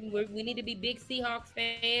help. We need to be big Seahawks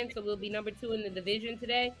fans, so we'll be number 2 in the division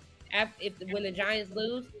today. When the Giants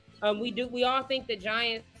lose. We all think the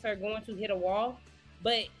Giants are going to hit a wall,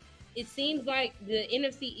 but it seems like the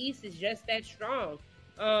NFC East is just that strong.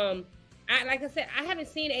 Like I said, I haven't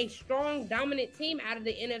seen a strong, dominant team out of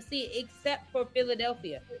the NFC except for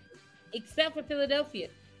Philadelphia.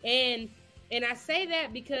 And I say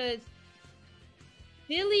that because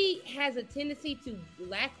Philly has a tendency to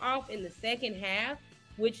lack off in the second half,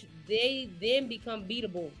 which they then become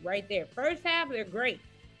beatable right there. First half, they're great.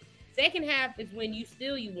 Second half is when you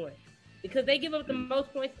won because they give up the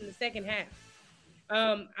most points in the second half.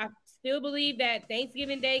 I still believe that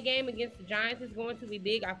Thanksgiving Day game against the Giants is going to be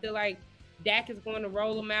big. I feel like Dak is going to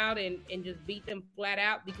roll them out and just beat them flat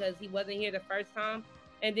out because he wasn't here the first time.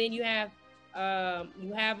 And then you have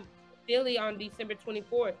Philly on December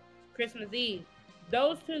 24th, Christmas Eve.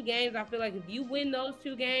 Those 2 games, I feel like if you win those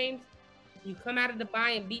 2 games, you come out of the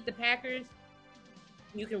bye and beat the Packers,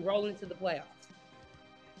 you can roll into the playoffs.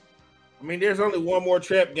 I mean, there's only one more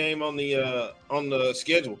trap game on the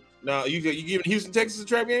schedule. Now, you giving Houston, Texas a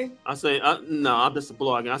trap game? I say no. I'm just a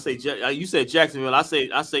blowout game. I say you said Jacksonville. I say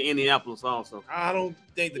Indianapolis also. I don't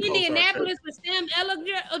think the Indianapolis with Sam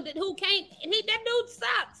Ellinger, who can't. That dude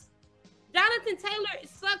sucks. Jonathan Taylor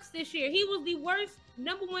sucks this year. He was the worst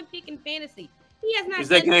number 1 pick in fantasy. He has not. Is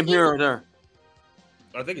that game here or there?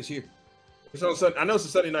 I think it's here. It's on Sunday. I know it's a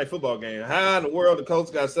Sunday night football game. How in the world the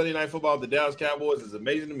Colts got Sunday night football with the Dallas Cowboys is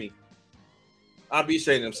amazing to me. I'll be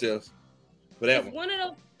ashamed of themselves for that one.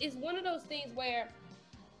 It's one of those things where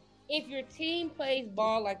if your team plays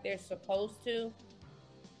ball like they're supposed to,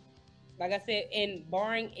 like I said, and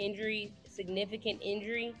barring injury, significant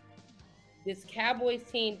injury, this Cowboys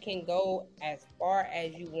team can go as far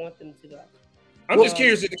as you want them to go. I'm just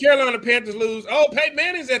curious. If the Carolina Panthers lose, Peyton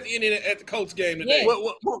Manning's at the end at the Colts game today. Yeah.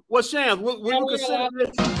 What Shams? Would you consider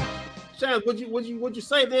this? Shams, would you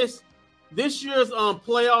say this? This year's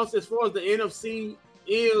playoffs, as far as the NFC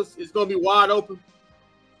is going to be wide open.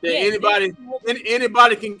 That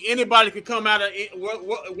anybody can come out of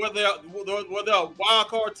whether they're a wild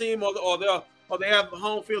card team or they have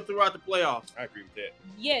home field throughout the playoffs. I agree with that.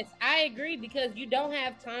 Yes, I agree because you don't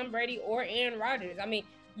have Tom Brady or Aaron Rodgers. I mean,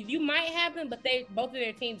 you might have them, but both of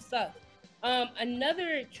their teams suck.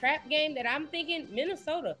 Another trap game that I'm thinking,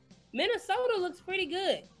 Minnesota. Minnesota looks pretty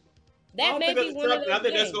good. That may be one of those. I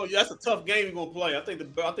think games. that's a tough game you're gonna play. I think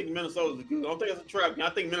Minnesota's good. I don't think it's a trap game. I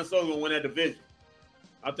think Minnesota's gonna win that division.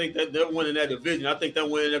 I think that they're winning that division. I think they're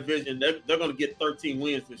winning that division. They're gonna get 13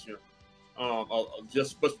 wins this year.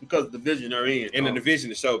 Just because of the division they're in. And the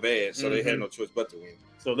division is so bad, so they had no choice but to win.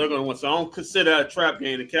 So they're gonna win. So I don't consider that a trap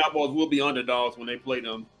game. The Cowboys will be underdogs when they play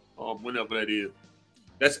them, whenever that is.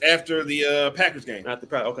 That's after the Packers game. After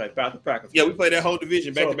Packers. Yeah, we played that whole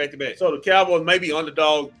division back to back. So the Cowboys may be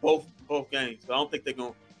underdogs both games. So I don't think they're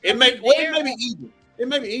going. It may be even. It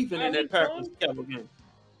may be even in that Packers Cowboys game.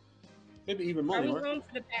 Maybe even more. Are we home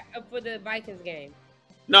for the Vikings game?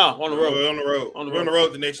 No, on the road. We're on the road. We're on the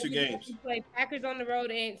road the next 2 games. We play Packers on the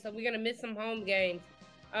road, and so we're gonna miss some home games.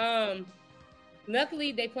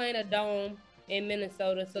 Luckily, they play in a dome in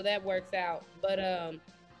Minnesota, so that works out. But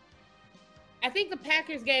I think the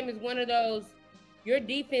Packers game is one of those. Your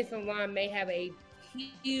defensive line may have a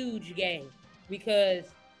huge game because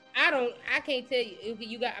I can't tell you.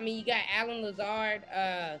 You got Alan Lazard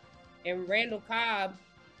and Randall Cobb,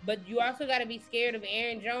 but you also got to be scared of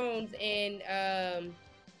Aaron Jones and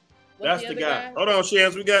that's the guy. Hold on,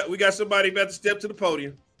 Shams. We got somebody about to step to the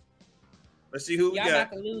podium. Let's see who we got. Y'all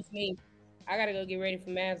about to lose me. I gotta go get ready for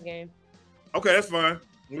Mavs game. Okay, that's fine.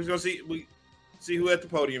 We're just gonna see who at the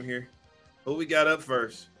podium here. Who we got up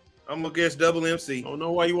first? I'm gonna guess Double MC. I don't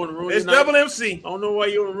know why you want to ruin. It's Double MC. I don't know why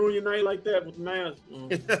you want to ruin your night like that with the Mavs.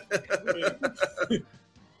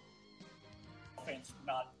 Offense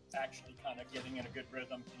not actually kind of getting in a good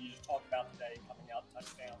rhythm. Can you just talk about today coming out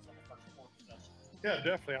touchdowns on the first 4 possessions? Yeah,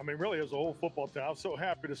 definitely. I mean, really, as a whole football team, I'm so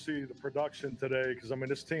happy to see the production today because, I mean,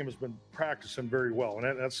 this team has been practicing very well.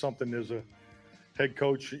 And that's something as a head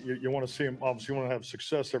coach, you want to see them. Obviously, you want to have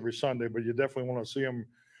success every Sunday, but you definitely want to see them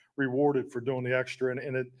rewarded for doing the extra.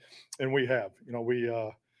 And we have. You know, we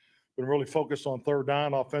been really focused on third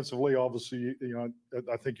down offensively. Obviously, you know,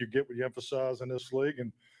 I think you get what you emphasize in this league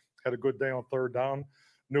and had a good day on third down.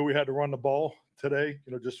 Knew we had to run the ball today,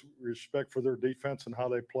 you know, just respect for their defense and how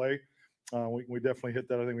they play. We definitely hit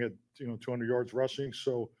that. I think we had 200 yards rushing.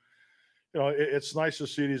 So, it's nice to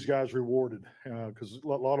see these guys rewarded because a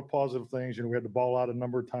lot of positive things. We had the ball out a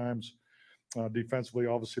number of times defensively.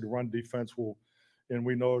 Obviously, the run defense will, and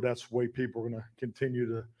we know that's the way people are going to continue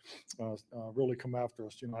to really come after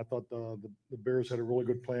us. I thought the Bears had a really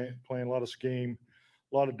good playing a lot of scheme,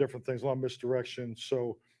 a lot of different things, a lot of misdirection.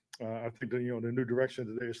 So I think that the new direction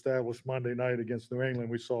that they established Monday night against New England,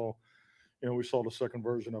 we saw the second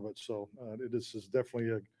version of it. So this is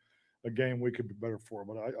definitely a game we could be better for.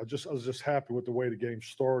 But I was just happy with the way the game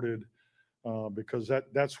started because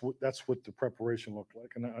that's what the preparation looked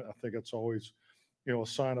like, and I think it's always a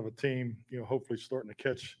sign of a team hopefully starting to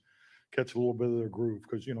catch a little bit of their groove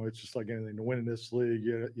because it's just like anything to win in this league.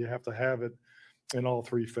 You have to have it in all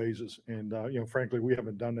 3 phases, and frankly we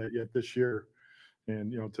haven't done that yet this year,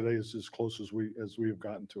 and today is as close as we have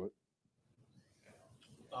gotten to it.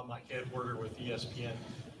 Mike Edwarder with ESPN.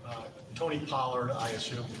 Tony Pollard, I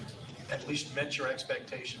assume, at least met your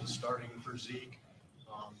expectations starting for Zeke.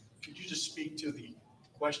 Could you just speak to the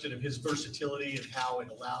question of his versatility and how it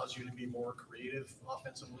allows you to be more creative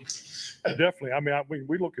offensively? Yeah, definitely. I mean,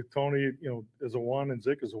 we look at Tony, as a 1 and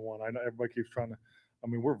Zeke as a 1. I know everybody keeps trying to. I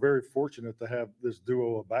mean, we're very fortunate to have this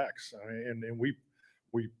duo of backs. I mean, and we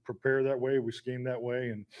prepare that way, we scheme that way,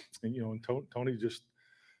 and Tony just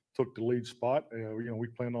took the lead spot. We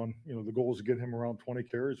planned on, the goal is to get him around 20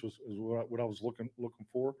 carries is what I was looking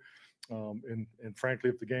for. And frankly,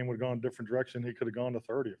 if the game would have gone a different direction, he could have gone to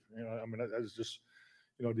 30. I mean, that's just,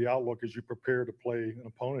 the outlook as you prepare to play an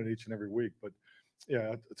opponent each and every week. But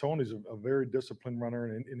yeah, Tony's a very disciplined runner,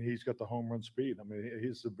 and he's got the home run speed. I mean,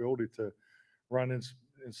 he's the ability to run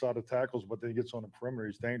inside the tackles, but then he gets on the perimeter.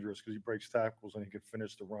 He's dangerous because he breaks tackles and he can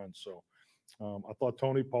finish the run. So I thought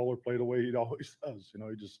Tony Pollard played the way he always does.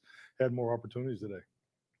 He just had more opportunities today.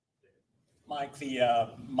 Mike, the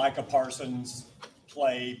Micah Parsons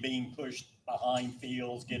play, being pushed behind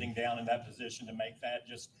Fields, getting down in that position to make that,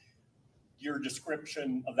 just your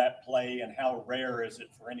description of that play and how rare is it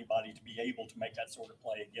for anybody to be able to make that sort of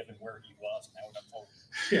play given where he was and how it unfolded?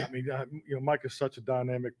 Yeah, I mean, Mike is such a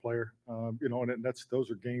dynamic player, and those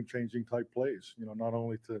are game-changing type plays, not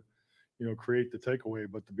only to create the takeaway,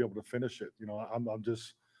 but to be able to finish it. I'm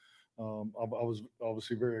just, I was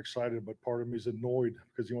obviously very excited, but part of me is annoyed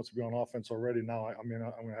because he wants to be on offense already. Now, I'm going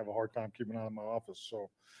to have a hard time keeping an eye on my office. So,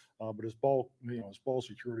 but his ball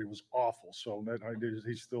security was awful. So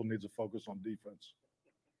he still needs to focus on defense.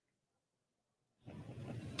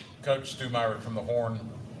 Coach Stu Myrick from the Horn,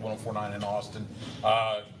 104.9 in Austin.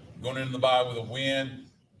 Going into the bye with a win.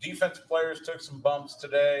 Defensive players took some bumps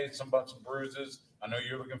today, some bumps and bruises. I know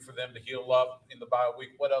you're looking for them to heal up in the bye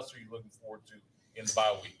week. What else are you looking forward to in the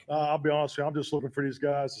bye week? I'll be honest with you. I'm just looking for these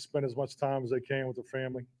guys to spend as much time as they can with their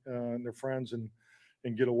family and their friends and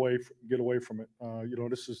get away from it.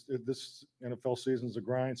 This NFL season is a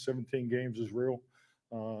grind. 17 games is real,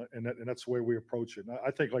 and that's the way we approach it. And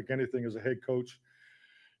I think, like anything, as a head coach,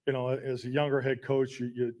 as a younger head coach,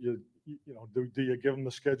 do you give them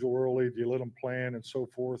the schedule early? Do you let them plan and so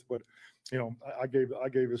forth? But I gave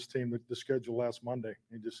this team the schedule last Monday,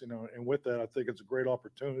 and and with that, I think it's a great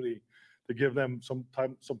opportunity to give them some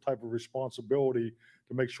type of responsibility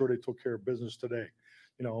to make sure they took care of business today.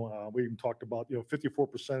 We even talked about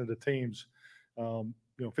 54% of the teams,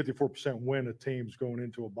 54% win the teams going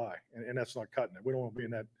into a bye, and that's not cutting it. We don't want to be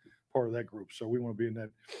in that part of that group, so we want to be in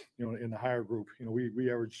that in the higher group.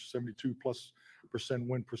 We averaged 72+%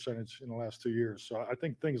 win percentage in the last 2 years. So I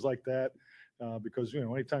think things like that, because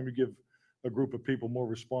anytime you give a group of people more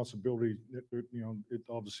responsibility,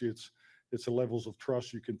 obviously it's the levels of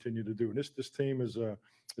trust you continue to do. And this team is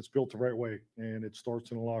it's built the right way, and it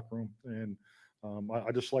starts in the locker room. And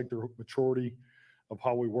I just like the maturity of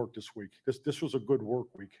how we work this week. This was a good work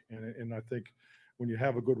week, and I think when you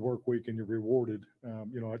have a good work week and you're rewarded, that's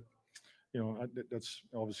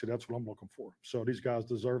what I'm looking for. So these guys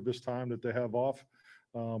deserve this time that they have off.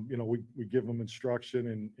 We give them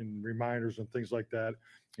instruction and reminders and things like that.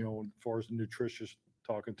 As far as the nutritious,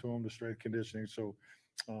 talking to them, the strength conditioning. So,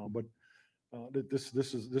 this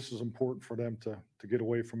is important for them to get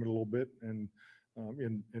away from it a little bit. And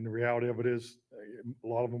the reality of it is, a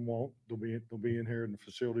lot of them won't. They'll be in here in the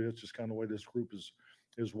facility. That's just kind of the way this group is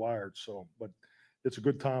wired. So, but it's a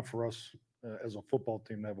good time for us as a football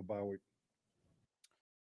team to have a bye week.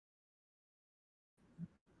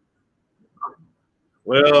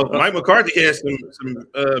 Well, Mike McCarthy has some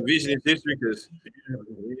vision in history because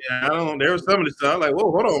there was some of the stuff like, whoa,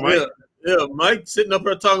 hold on, Mike. Yeah, Mike sitting up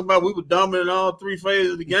there talking about we were dominant in all 3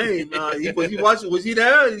 phases of the game. Was he watching? Was he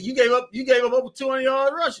there? You gave up over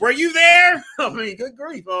 200-yard rush. Were you there? I mean, good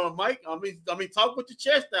grief, Mike. I mean, talk with your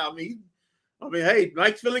chest out. I mean, hey,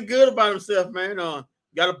 Mike's feeling good about himself, man. Got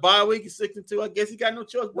a bye week at 6-2. I guess he got no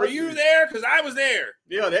choice. Were you there? Because I was there.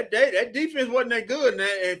 Yeah, that defense wasn't that good. And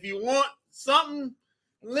if you want something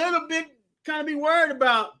a little bit, kind of be worried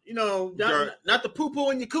about, not the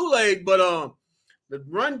poo-poo in your Kool-Aid, but the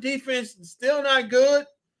run defense is still not good.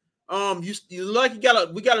 We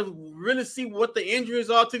gotta really see what the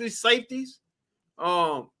injuries are to these safeties.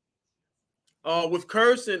 With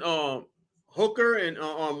Curse and Hooker and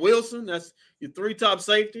Wilson, that's your 3 top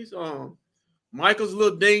safeties. Michael's a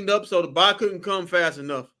little dinged up, so the bye couldn't come fast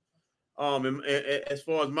enough. As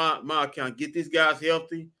far as my account, get these guys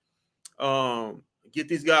healthy. Get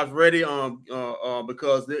these guys ready.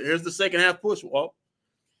 Because here's the second half push, Walt.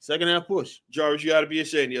 Second half push. Jarvis, you got to be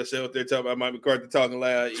ashamed of yourself there talking about Mike McCarthy talking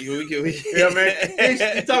loud. Yeah, man.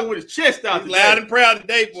 He's talking with his chest out today. Loud and proud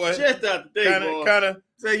today, boy. Chest out today, boy. Kind of.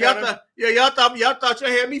 Say, y'all thought you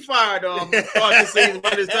had me fired start this season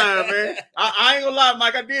by this time, man. I ain't gonna lie,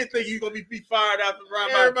 Mike. I did think you were gonna be fired after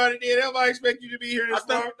round. Everybody did. Everybody expect you to be here this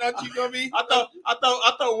far. Thought you gonna be. I thought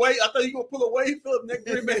you gonna pull a Wade Phillips next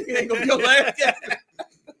Green Bay. Ain't gonna be your last game.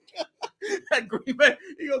 That Green Bay,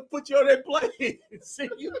 he gonna put you on that plane. See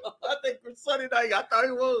you. I think for Sunday night, I thought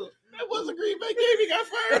he was. That was a Green Bay game. He got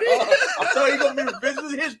fired. I thought he gonna be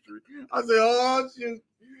revisiting history. I said, oh shoot.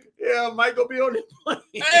 Yeah, Mike gonna be on the plane.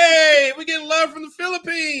 Hey, we getting love from the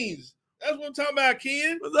Philippines. That's what I'm talking about,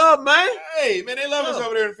 Ken. What's up, man? Hey, man, they love us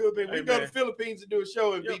over there in the Philippines. Hey, we go to the Philippines to do a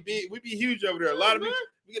show and be big. We be huge over there. We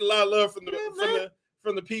get a lot of love from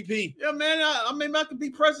the PP. Yeah, man. I could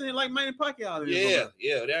be president like Manny Pacquiao. Yeah.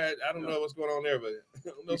 I don't know what's going on there, but I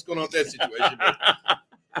don't know what's going on with that situation.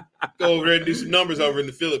 Go over there and do some numbers over in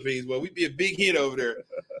the Philippines. Well, we'd be a big hit over there.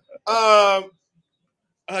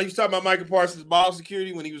 You was talking about Michael Parsons' ball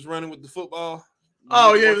security when he was running with the football.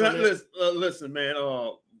 Oh yeah, listen, man.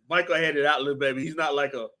 Michael had it out a little bit. But he's not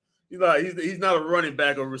like he's not a running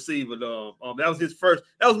back or receiver. That was his first.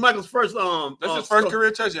 That was Michael's first. That's his first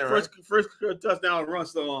career touchdown, right? First career touchdown run.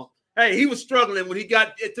 So hey, he was struggling when he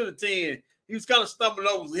got to the 10. He was kind of stumbling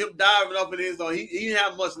over, him diving up in his zone. He didn't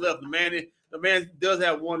have much left. The man does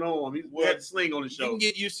have one arm. He had a sling on his shoulder. You can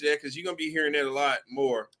get used to that because you're gonna be hearing that a lot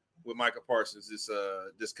more with Michael Parsons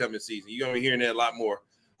this coming season. You're gonna be hearing that a lot more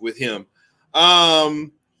with him.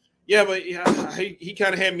 He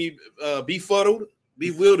kind of had me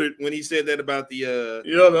bewildered when he said that about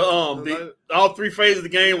the all 3 phases of the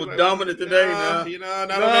game was dominant today. They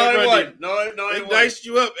diced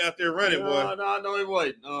you up out there running, boy. No, it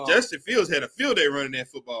wasn't. Justin Fields had a field day running that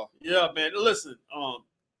football. Yeah, man. Listen.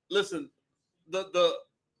 The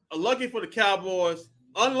lucky for the Cowboys,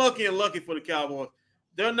 unlucky and lucky for the Cowboys.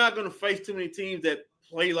 They're not going to face too many teams that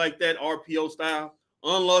play like that RPO style.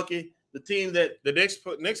 Unlucky. The team that the next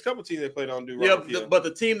couple teams they play don't do right. But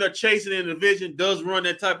the team they're chasing in the division does run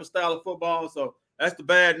that type of style of football. So that's the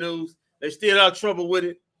bad news. They still have trouble with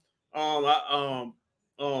it. But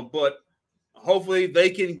hopefully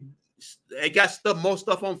they got more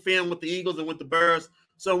stuff on film with the Eagles and with the Bears.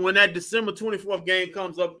 So when that December 24th game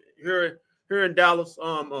comes up here in Dallas,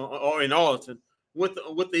 or in Arlington with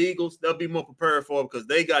the Eagles, they'll be more prepared for it because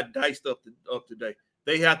they got diced up today.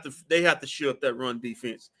 They have to shore up that run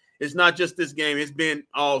defense. It's not just this game; it's been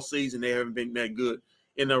all season. They haven't been that good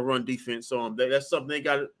in their run defense. So that's something they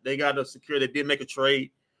got to secure. They did make a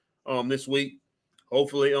trade this week.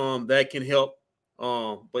 Hopefully, that can help.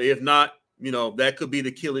 But if not, that could be the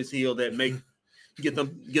Achilles heel that make get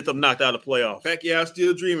them knocked out of the playoffs. Pacquiao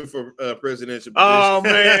still dreaming for presidential position. Oh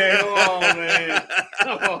man,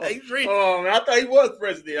 He's dreaming. Oh man, I thought he was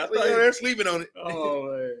president. They're sleeping on it.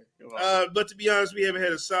 Oh man. But to be honest, we haven't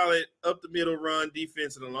had a solid up the middle run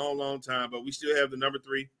defense in a long time. But we still have the number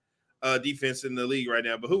 3 defense in the league right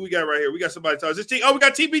now. But who we got right here? We got somebody talking. We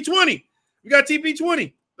got TP20. We got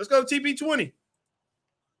TP20. Let's go to TP20.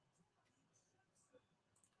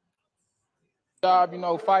 Job,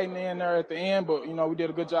 fighting in there at the end, but we did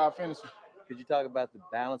a good job finishing. Could you talk about the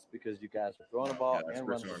balance because you guys were throwing the ball and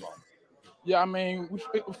running the ball? Yeah, I mean, we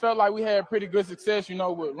felt like we had pretty good success,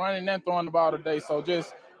 with running and throwing the ball today. So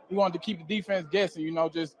we wanted to keep the defense guessing,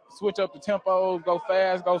 just switch up the tempos, go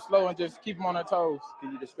fast, go slow, and just keep them on their toes.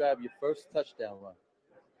 Can you describe your first touchdown run?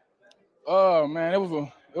 Oh man, it was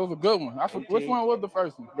a good one. Which one was the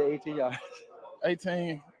first one? The 18 yards.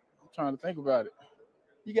 18. I'm trying to think about it.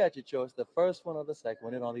 You got your choice. The first one or the second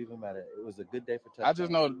one, it don't even matter. It was a good day for touchdown. I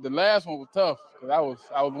just know the last one was tough because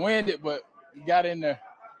I was winded, but you got in there.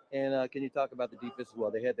 And can you talk about the defense as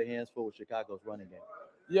well? They had their hands full with Chicago's running game.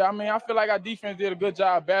 Yeah, I mean, I feel like our defense did a good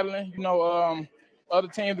job battling. Other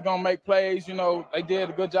teams are gonna make plays. They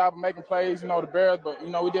did a good job of making plays. The Bears, but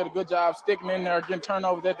we did a good job sticking in there, getting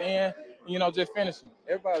turnovers at the end. Just finishing.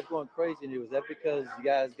 Everybody was going crazy in here. Was that because you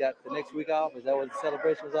guys got the next week off? Is that what the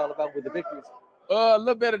celebration was all about with the victories? A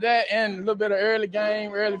little bit of that and a little bit of early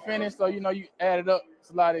game, early finish. So, you add it up. It's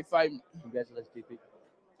a lot of excitement. Congratulations, DP.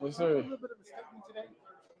 Yes, sir. A little bit of a statement today,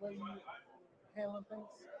 the way you handling things?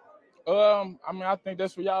 I mean, I think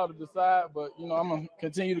that's for y'all to decide, but, I'm going to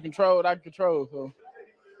continue to control what I can control. So.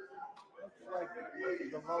 Like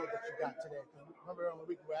the load that you got today. Remember on the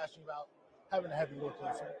week we were asking about having a heavy load. So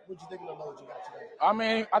what do you think of the load you got today? I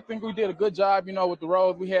mean, I think we did a good job, with the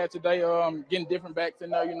roles we had today, getting different backs in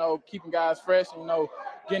there, keeping guys fresh,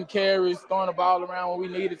 getting carries, throwing the ball around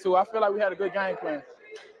when we needed to. I feel like we had a good game plan.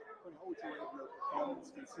 How would you rate your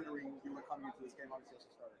performance considering you were coming into this game obviously as a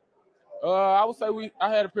starter? I would say I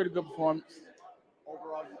had a pretty good performance.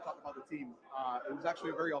 Overall, you talked about the team. It was actually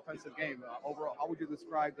a very offensive game. Overall, how would you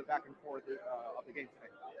describe the back and forth of the game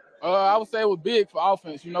today? I would say it was big for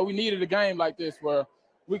offense. We needed a game like this where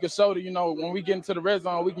we could show that, when we get into the red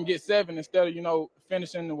zone, we can get 7 instead of,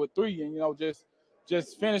 finishing with 3 and,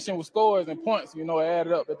 just finishing with scores and points,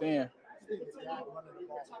 added up at the end.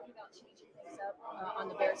 On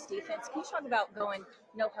the Bears defense. Can you talk about going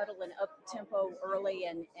no huddle and up tempo early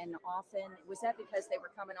and often? Was that because they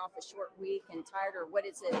were coming off a short week and tired, or what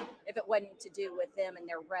is it? If it wasn't to do with them and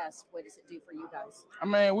their rest, what does it do for you guys? I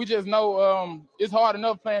mean, we just know it's hard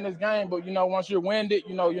enough playing this game, but once you're winded,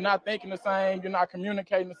 you're not thinking the same, you're not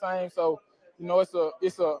communicating the same. So,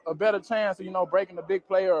 it's a better chance of breaking a big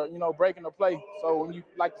play or breaking a play. So when you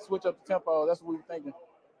like to switch up the tempo, that's what we were thinking.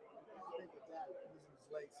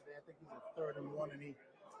 I think he's a 3rd and 1, and he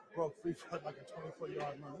broke free for like a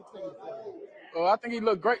 24-yard run. I think he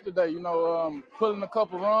looked great today. Pulling a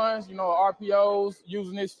couple runs, RPOs,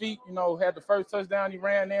 using his feet. Had the first touchdown he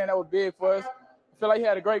ran in. That was big for us. I feel like he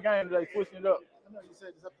had a great game today, pushing it up.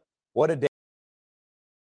 What a day.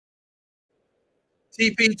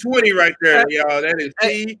 TP20 right there, y'all. That is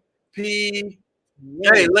TP.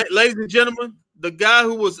 Hey, ladies and gentlemen, the guy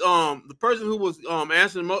who was the person who was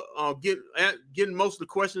answering getting most of the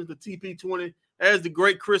questions to TP20 has the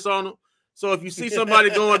great Chris on him. So if you see somebody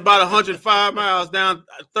going about 105 miles down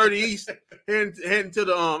 30 East heading to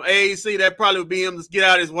the AAC, that probably would be him. Just get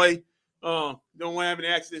out of his way. Don't want to have any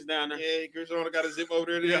accidents down there. Yeah, Chris on got to zip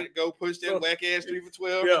over there to go push that whack ass 3 for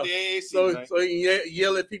 12 yeah. in the AAC. So he can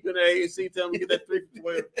yell at people in the AAC, tell them to get that 3 for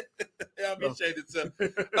 12. Yeah, I'm ashamed of stuff.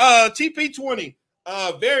 TP20.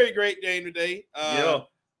 Very great game today.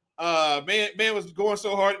 Man was going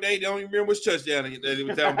so hard today. They don't even remember which touchdown that he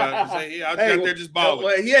was talking about. I was out there just balling.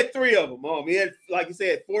 Well, he had 3 of them. He had, like he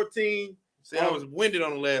said, 14. See, I was winded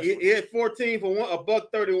on the last one. He had 14 for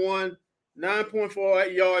 $131,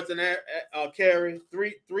 9.48 yards in that carry,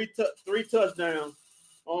 three touchdowns.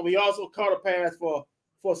 He also caught a pass for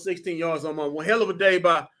 16 yards on one hell of a day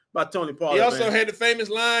by Tony Pollard. He also had the famous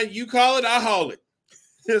line, "You call it, I haul it."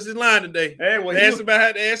 That's his line today. Hey, well, they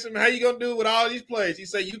asked him how you gonna do it with all these plays. He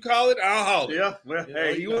said, "You call it, I'll haul it." Yeah, well,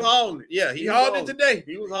 he was hauling it. Yeah, he hauled it today.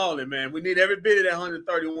 He was hauling, man. We need every bit of that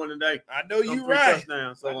 131 today. I know you're right.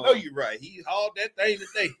 Touchdowns, so, I know you're right. He hauled that thing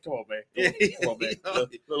today. Come on, man. Come on, man. A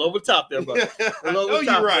little over the top there, brother. I know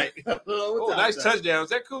you're right. Nice there. touchdown.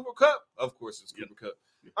 Is that Cooper Kupp? Of course, it's Cooper Kupp.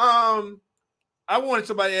 I wanted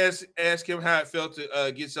somebody to ask him how it felt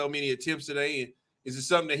to get so many attempts today, and is it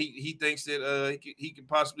something that he thinks that he could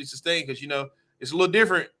possibly sustain? Because it's a little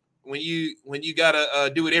different when you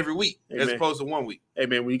gotta do it every week as opposed to 1 week. Hey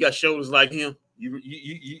man, when you got shoulders like him, you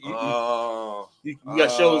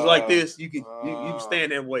got shoulders like this, you can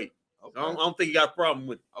stand that weight. Okay. I don't think you got a problem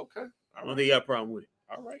with it. Okay, I don't think you got a problem with it.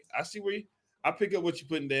 All right, I see where I pick up what you're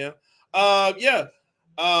putting down. Let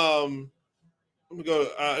me go.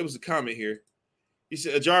 It was a comment here. He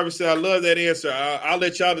said, Jarvis said, "I love that answer. I'll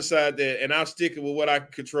let y'all decide that, and I'll stick with what I can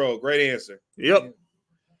control." Great answer. Yep.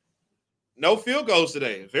 No field goals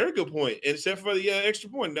today. Very good point. Except for the extra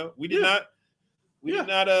point, though. We did not. We did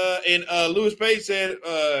not. And Lewis Page said,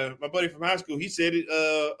 my buddy from high school, he said it.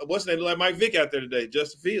 What's his name? Looked like Mike Vick out there today.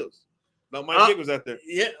 Justin Fields. No, Mike Vick was out there.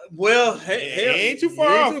 Yeah. Well, he ain't too far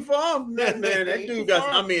off. Ain't too far off, man. That dude got.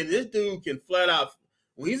 I mean, this dude can flat out.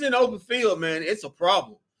 When he's in the open field, man, it's a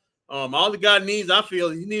problem. All the guy needs, I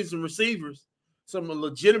feel, he needs some receivers, some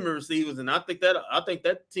legitimate receivers, and I think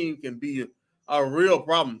that team can be a real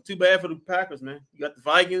problem. Too bad for the Packers, man. You got the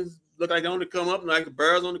Vikings, look like they're on to come up, like the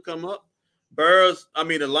Bears on to come up.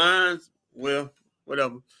 The Lions, well,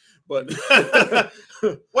 whatever. But wait,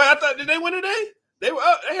 I thought did they win today? They were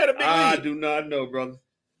up. They had a big lead. I do not know, brother.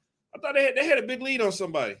 I thought they had a big lead on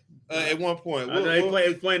somebody at one point.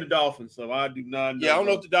 They playing the Dolphins, so I do not know. Yeah, I don't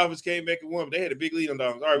know if the Dolphins came back and won, but they had a big lead on the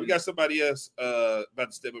Dolphins. All right, we got somebody else about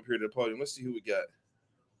to step up here to the podium. Let's see who we got.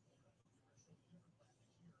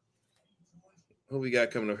 Who we got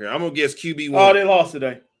coming up here? I'm gonna guess QB1. Oh, they lost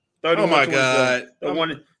today. Oh my God, they're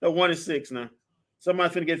 1-6 now.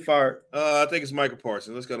 Somebody's finna get fired. I think it's Michael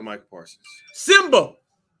Parsons. Let's go to Michael Parsons. Simba.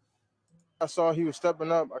 I saw he was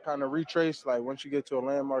stepping up. I kind of retraced, like once you get to a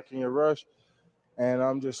landmark in your rush, and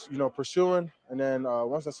I'm just, pursuing. And then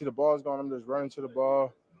once I see the ball's gone, I'm just running to the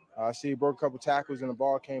ball. I see he broke a couple tackles and the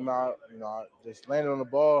ball came out. I just landed on the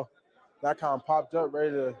ball. That kind of popped up, ready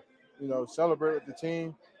to, celebrate with the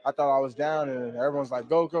team. I thought I was down, and everyone's like,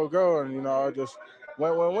 go, go, go. And, I just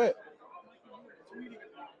went.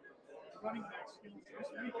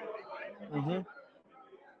 Mm-hmm.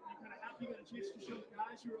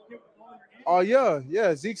 Oh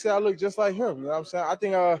yeah. Zeke said I look just like him. You know what I'm saying?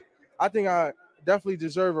 I think I definitely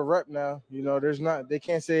deserve a rep now. They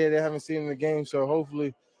can't say they haven't seen in the game, so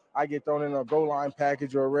hopefully I get thrown in a goal line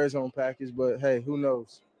package or a red zone package. But hey, who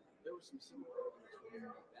knows? There was some similarities between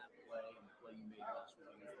that play and the play you made last week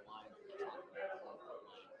against the Lions.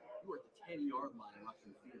 You were at the 10-yard line rushing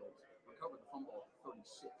the field, recovered the fumble at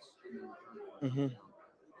 36, and then returned it. Mm-hmm.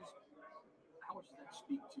 How much does that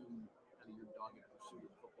speak to your dogged pursuit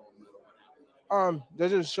of football, no matter what happens? That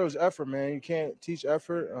just shows effort, man. You can't teach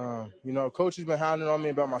effort. Coach has been hounding on me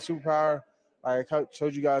about my superpower. Like I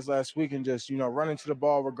told you guys last week, and just running to the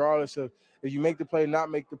ball regardless of if you make the play, not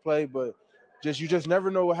make the play, but you just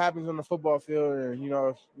never know what happens on the football field. And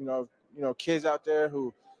kids out there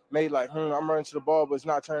who made like, I'm running to the ball, but it's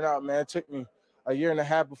not turning out. Man, it took me a year and a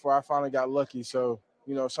half before I finally got lucky. So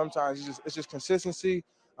sometimes it's just consistency.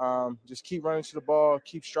 Just keep running to the ball,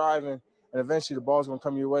 keep striving, and eventually the ball's gonna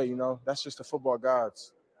come your way. That's just the football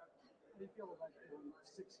gods.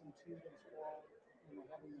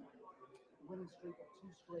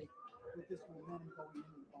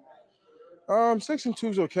 6-2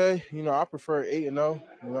 is okay. I prefer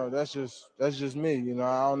 8-0. That's just me.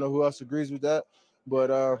 I don't know who else agrees with that, but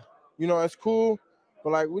it's cool.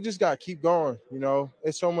 But we just gotta keep going.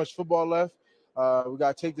 It's so much football left. We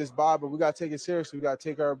got to take this bye, but we got to take it seriously. We got to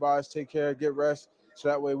take our byes, take care, get rest. So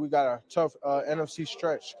that way we got a tough NFC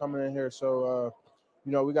stretch coming in here. So,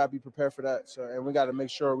 we got to be prepared for that. So, and we got to make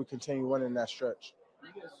sure we continue winning that stretch.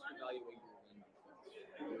 You guys evaluate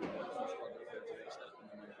your win.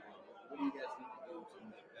 What do you guys need to do to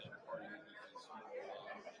make that part of your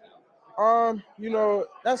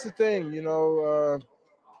defense? That's the thing.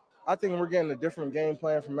 I think we're getting a different game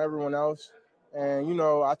plan from everyone else. And,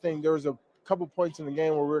 I think there was a couple points in the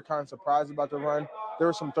game where we were kind of surprised about the run. There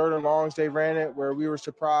were some 3rd and longs they ran it where we were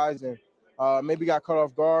surprised and maybe got caught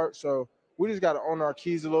off guard. So we just got to own our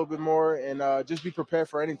keys a little bit more and just be prepared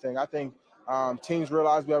for anything. I think Teams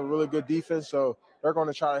realize we have a really good defense, so they're going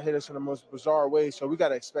to try to hit us in the most bizarre way. So we got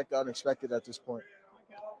to expect the unexpected at this point.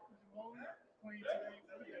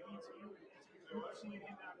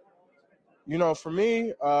 For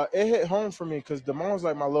me, it hit home for me because Damon's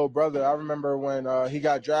like my little brother. I remember when he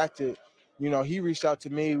got drafted, he reached out to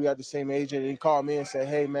me. We had the same agent, and he called me and said,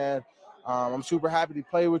 "Hey, man, I'm super happy to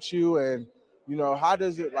play with you, and how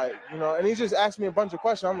does it and he just asked me a bunch of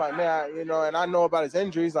questions. I'm like, man, and I know about his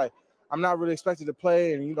injuries. Like, I'm not really expected to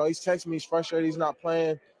play, and he's texting me, he's frustrated, he's not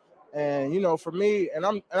playing, and for me, and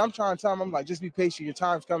I'm trying to tell him, I'm like, just be patient, your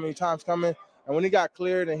time's coming. And when he got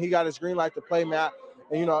cleared and he got his green light to play, man,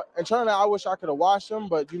 internally, I wish I could have watched him,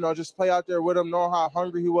 but just play out there with him, knowing how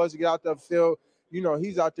hungry he was to get out the field.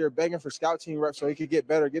 He's out there begging for scout team reps so he could get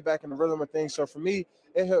better, get back in the rhythm of things. So for me,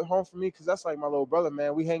 it hit home for me because that's like my little brother,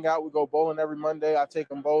 man. We hang out, we go bowling every Monday. I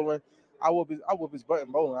take him bowling. I whoop his butt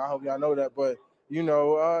in bowling. I hope y'all know that. But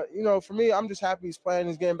for me, I'm just happy he's playing.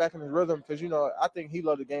 He's getting back in his rhythm because I think he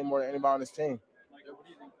loved the game more than anybody on his team.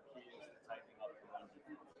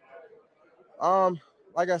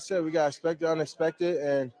 Like I said, we got to expect the unexpected,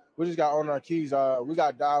 and we just got to own our keys. We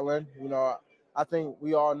got to dial in. I think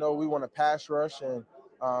we all know we want to pass rush, and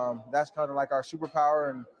that's kind of like our superpower,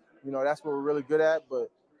 and that's what we're really good at.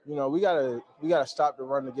 But we gotta stop the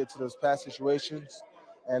run to get to those pass situations,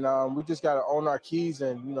 and we just got to own our keys,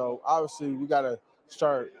 and obviously we got to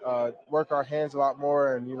start work our hands a lot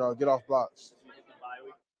more, and get off blocks.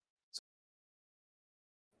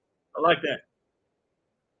 I like that.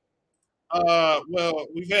 Well,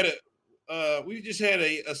 we just had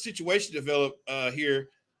a situation develop here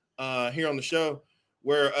on the show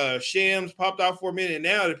where Shams popped off for a minute, and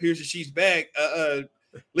now it appears that she's back.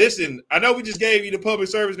 Listen, I know we just gave you the public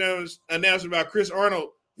service announcement about Chris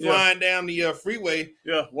Arnold flying down the freeway.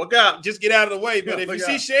 Yeah, look out. Just get out of the way. But if you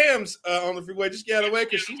see Shams on the freeway, just get out of the way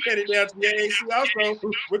because she's headed down to the AAC also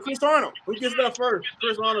with Chris Arnold. Who gets that first?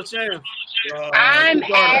 Chris Arnold, Shams.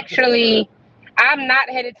 I'm not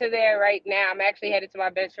headed to there right now. I'm actually headed to my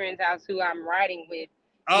best friend's house who I'm riding with.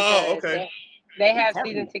 Oh, okay. They have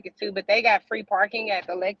season tickets too, but they got free parking at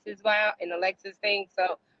the Lexus thing.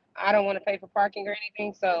 So I don't want to pay for parking or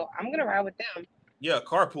anything. So I'm going to ride with them. Yeah,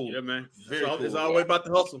 carpool. Yeah, man. Very cool. It's always about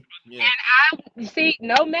the hustle. Yeah. And you see,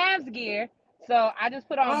 no Mavs gear. So I just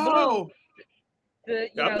put on blue.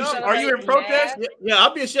 Are you in protest? Yeah,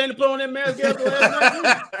 I'll be ashamed to put on that Mavs gear after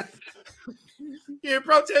last night. You in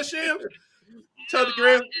protest, Shams? Tell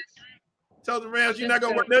the Rams you're not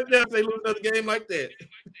gonna work nothing if they lose another game like that.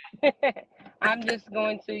 I'm just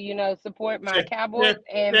going to, support my Cowboys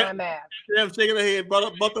and my Mavs. Shams shaking her head,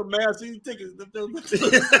 bought the Mavs season tickets.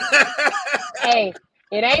 Hey,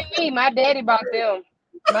 it ain't me. My daddy bought them.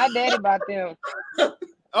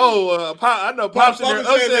 Oh, I know Pop's in there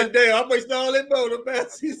upset. I'm wasting all that money. The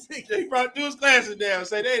Mavs season tickets. He brought his glasses down.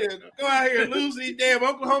 Say they didn't go out here and lose these damn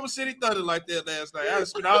Oklahoma City Thunder like that last night. I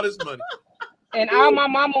spent all this money. And all my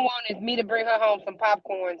mama wants is me to bring her home some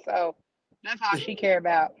popcorn. So that's all she care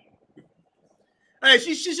about. Hey,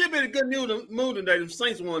 she should be in a good mood today. The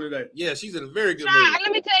Saints won today. Yeah, she's in a very good mood.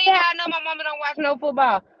 Let me tell you how I know my mama don't watch no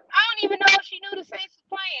football. I don't even know if she knew the Saints was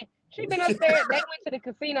playing. She been upstairs. They went to the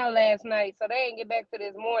casino last night, so they ain't get back to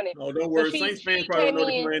this morning. Oh, don't worry. Saints fans probably don't know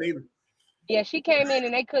the plan either. Yeah, she came in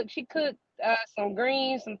and she cooked some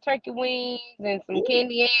greens, some turkey wings, and some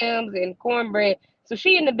candy yams and cornbread. So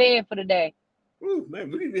she in the bed for the day. Ooh, man,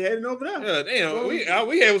 we need to be heading over there. Yeah, damn. All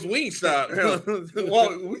we had was Wingstop.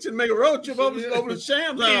 Well, we should make a road trip over to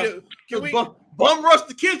Shams' house. Can we bum rush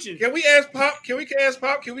the kitchen? Can we ask Pop? Can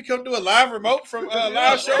we come do a live remote from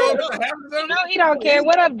live show? No, he don't care.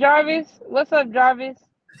 What up, Jarvis? What's up, Jarvis?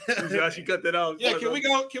 She cut that out. Yeah, can we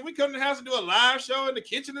come to the house and do a live show in the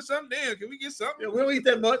kitchen or something? Damn, can we get something? Yeah, we don't eat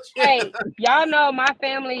that much. Hey, y'all know my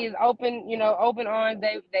family is open. Open arms.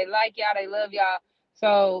 They like y'all. They love y'all.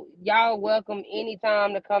 So y'all welcome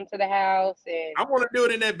anytime to come to the house. And I want to do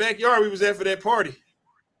it in that backyard we was at for that party.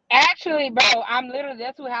 Actually, bro,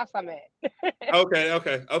 that's what house I'm at. Okay.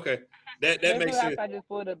 That makes sense. I just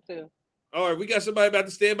pulled up to. All right, we got somebody about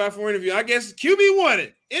to stand by for an interview. I guess QB1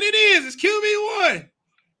 it. And it is. It's QB1.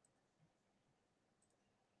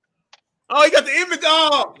 Oh, you got the image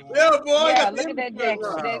on. Yeah, boy. Yeah, look at that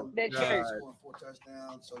jacket. That shirt. 4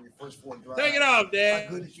 touchdowns, so your first 4 drives. Take it off, Dad.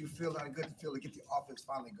 How good did you feel? How good did you feel to get the offense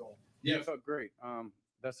finally going? Yeah, it felt great.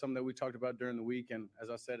 That's something that we talked about during the week. And as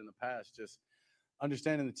I said in the past, just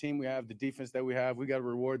understanding the team we have, the defense that we have, we got to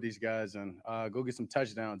reward these guys and go get some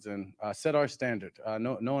touchdowns and set our standard,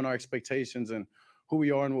 knowing our expectations and who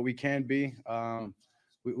we are and what we can be.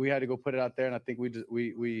 We had to go put it out there. And I think we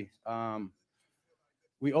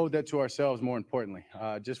we owed that to ourselves, more importantly,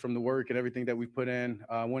 just from the work and everything that we put in,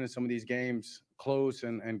 winning some of these games close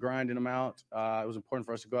and grinding them out. It was important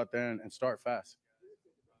for us to go out there and start fast.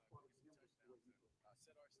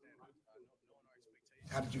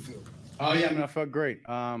 How did you feel? Oh, yeah, I mean, I felt great.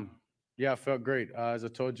 I felt great. As I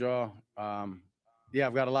told y'all,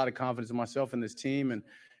 I've got a lot of confidence in myself and this team and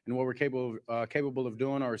what we're capable of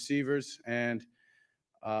doing, our receivers. And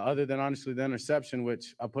other than, honestly, the interception,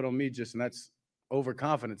 which I put on me and that's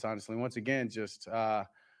overconfidence, honestly. Once again, just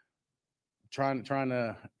trying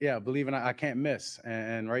to believing I can't miss.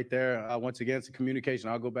 And right there, once again, it's a communication.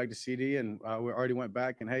 I'll go back to CD, and we already went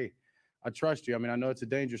back. And, hey, I trust you. I mean, I know it's a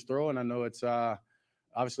dangerous throw, and I know it's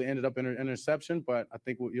obviously ended up in an interception, but I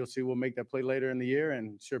think you'll see we'll make that play later in the year.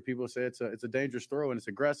 And sure, people say it's a dangerous throw and it's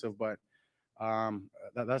aggressive, but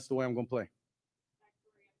that's the way I'm going to play.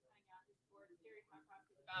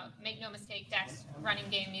 Make no mistake, Dak's running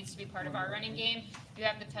game needs to be part of our running game. You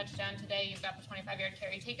have the touchdown today. You've got the 25-yard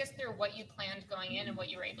carry. Take us through what you planned going in and what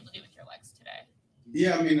you were able to do with your legs today.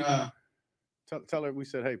 Yeah, I mean, tell her we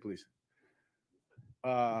said, hey, please.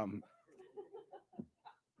 I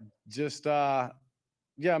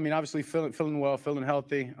mean, obviously feeling well, feeling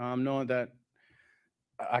healthy, knowing that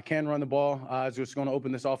I can run the ball. It's just going to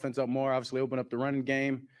open this offense up more, obviously open up the running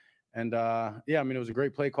game. And, I mean, it was a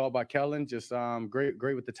great play call by Kellen, just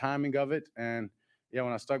great with the timing of it. And,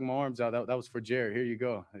 when I stuck my arms out, that was for Jared. Here you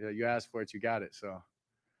go. You asked for it, you got it. So.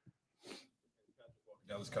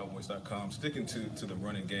 DallasCowboys.com. Sticking to the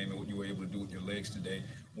running game and what you were able to do with your legs today,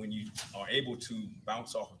 when you are able to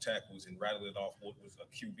bounce off of tackles and rattle it off what was a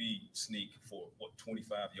QB sneak for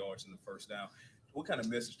 25 yards in the first down, what kind of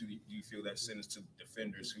message do you feel that sends to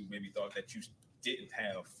defenders who maybe thought that you didn't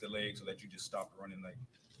have the legs or that you just stopped running late?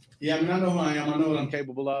 Yeah, I mean, I know who I am. I know what I'm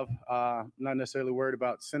capable of. Not necessarily worried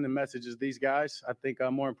about sending messages to these guys. I think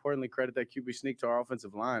more importantly, credit that QB sneak to our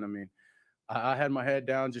offensive line. I mean, I had my head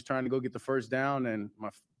down just trying to go get the first down and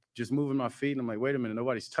just moving my feet. And I'm like, wait a minute,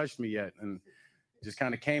 nobody's touched me yet. And just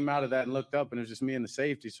kind of came out of that and looked up, and it was just me and the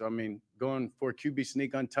safety. So, I mean, going for a QB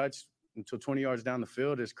sneak untouched until 20 yards down the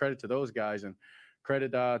field is credit to those guys and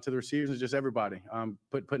credit to the receivers and just everybody.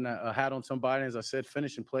 Putting a hat on somebody, as I said,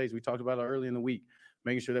 finishing plays. We talked about it early in the week,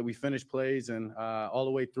 making sure that we finish plays and all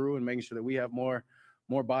the way through and making sure that we have more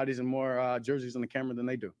bodies and more jerseys on the camera than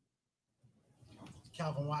they do.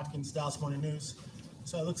 Calvin Watkins, Dallas Morning News.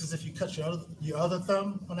 So it looks as if you cut your other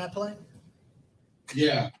thumb on that play?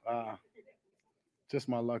 Yeah. Just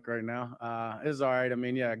my luck right now. It's all right. I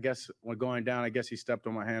mean, I guess when going down, I guess he stepped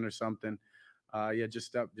on my hand or something.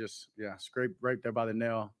 Scraped right there by the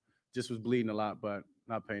nail. Just was bleeding a lot, but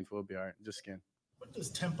not painful. It'll be all right. Just skin. What does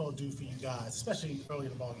tempo do for you guys, especially early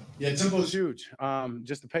in the ball game? Yeah, tempo is huge.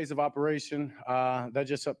 Just the pace of operation that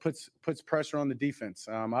just puts pressure on the defense.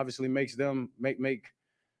 Obviously makes them make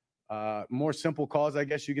more simple calls, I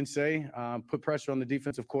guess you can say. Put pressure on the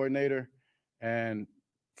defensive coordinator, and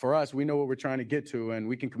for us, we know what we're trying to get to, and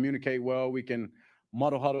we can communicate well. We can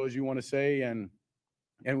muddle huddle, as you want to say, and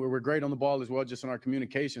we're great on the ball as well, just in our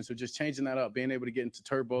communication. So just changing that up, being able to get into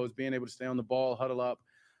turbos, being able to stay on the ball, huddle up.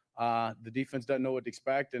 The defense doesn't know what to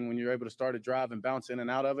expect, and when you're able to start a drive and bounce in and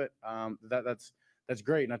out of it, that's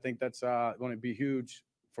great, and I think that's going to be huge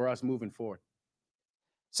for us moving forward.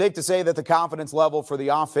 Safe to say that the confidence level for the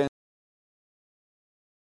offense.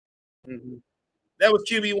 Mm-hmm. That was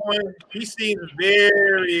QB1. He seems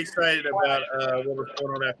very excited about what was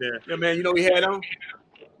going on out there. Yeah, man, you know what he had on?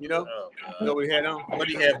 You know? You know what he had on? What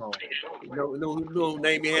did he have on? You know who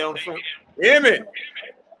name he had on the front? Emmett.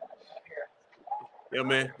 Yeah,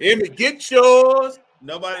 man. Emmett, get yours.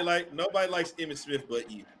 Nobody likes Emmitt Smith but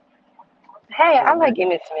you. Hey, I like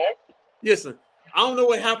Emmitt Smith. Listen, I don't know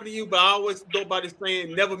what happened to you, but I always go by this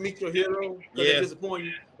saying, never meet your hero because they disappoint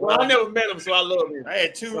you. Well, I never met him, so I love him. I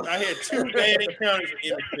had two bad encounters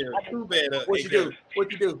with Emmitt Smith. Two bad What you do?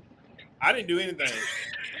 What you do? I didn't do anything.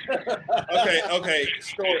 Okay.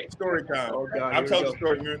 Story time. Oh, God, I've told the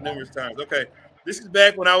story numerous times. Okay. This is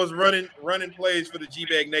back when I was running plays for the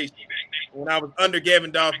G-Bag Nation, when I was under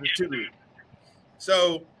Gavin Dawson's tutelage.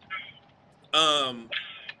 So,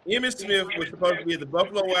 Emmitt Smith was supposed to be at the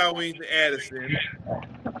Buffalo Wild Wings in Addison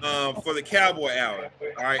for the Cowboy Hour.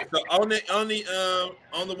 All right. So on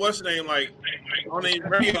the what's the name, like on the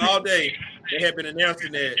radio all day, they had been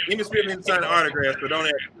announcing that Emmitt Smith didn't sign autographs, so don't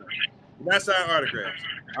ask him. He's not signing autographs.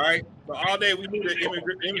 All right. So all day we knew that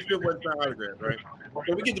Emmitt Smith wasn't signing autographs, right?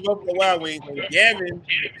 So we get to Buffalo Wild Wings, and Gavin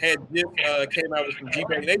had just came out with some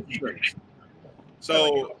G-Bag Nation shirts.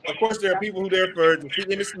 So, of course, there are people who are there for to see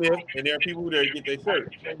Emmitt Smith, and there are people who are there to get their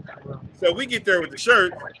shirts. So we get there with the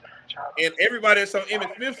shirts, and everybody that's on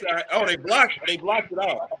Emmitt Smith's side, they blocked it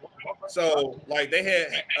off. So like they had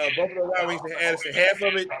Buffalo Wild Wings. They had half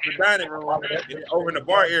of it the dining room, and over in the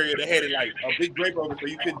bar area they had it like a big drape over, so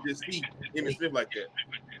you couldn't just see Emmitt Smith like that,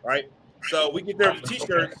 right? So we get there with the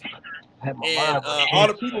t-shirts, and all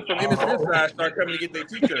the people from Emmitt Smith's side start coming to get their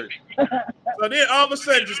t-shirts. So then all of a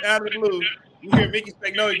sudden, just out of the blue, you hear Mickey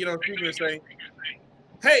Spagnolia get on speaker and say,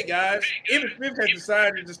 "Hey guys, Emmitt Smith has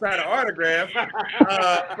decided to sign an autograph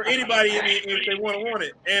for anybody if they want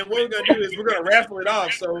it. And what we're gonna do is we're gonna raffle it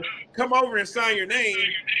off. So come over and sign your name,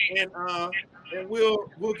 and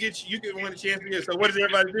we'll get you. You can win a chance to get it. So what does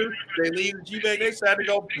everybody do? They leave the G-Bag. They decide to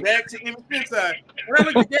go back to Emmitt Smith's side. And I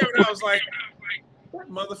looked at Gavin and I was like, "That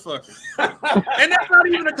motherfucker!" And that's not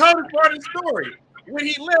even the coldest part of the story. When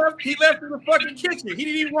he left in the fucking kitchen. He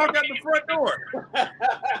didn't even walk out the front door.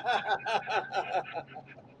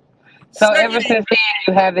 So ever since then,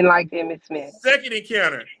 you haven't liked Emmitt Smith. Second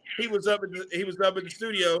encounter, he was up in the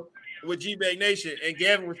studio with G-Bag Nation, and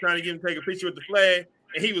Gavin was trying to get him to take a picture with the flag,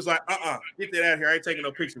 and he was like, get that out of here. I ain't taking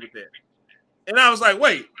no picture with that. And I was like,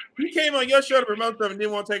 wait, he came on your show to promote stuff and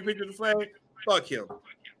didn't want to take a picture with the flag? Fuck him.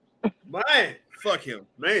 Man. Fuck him.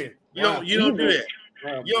 Man. You don't do that.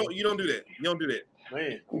 Wow. You don't do that. You don't do that.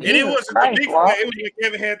 Man. And it wasn't a big flag. It was like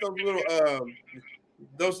Kevin had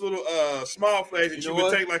those little small flags that you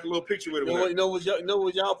could take like a little picture with. You know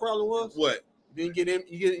what y'all problem was? What? You didn't get him.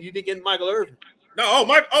 You didn't get Michael Irvin. No,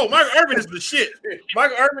 Michael Irvin is the shit.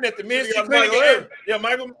 Michael Irvin at the Men's Teague Clinic.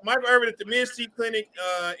 Michael Irvin at the Men's Teague Clinic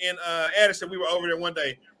in Addison. We were over there one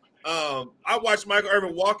day. I watched Michael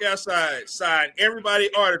Irvin walk outside, sign everybody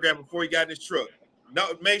autograph before he got in his truck.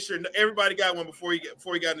 No, make sure everybody got one before he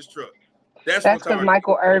got in his truck. That's because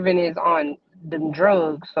Michael Irvin is on the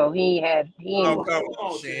drugs, so he ain't. Oh,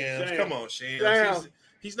 come on, Shams.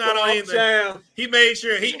 He's not on anything. He made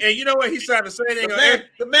sure and you know what? He signed the same thing.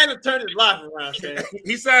 The man that turned his life around.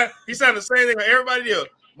 he signed the same thing on everybody else.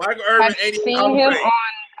 Michael Irvin.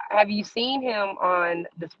 Have you seen him on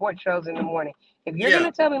the sports shows in the morning? If you're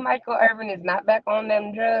gonna tell me Michael Irvin is not back on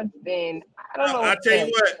them drugs, then I don't know. I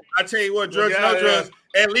tell you what, drugs, no drugs.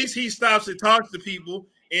 At least he stops and talks to people.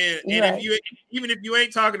 And even if you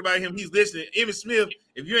ain't talking about him, he's listening. Emmitt Smith,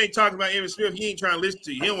 if you ain't talking about Emmitt Smith, he ain't trying to listen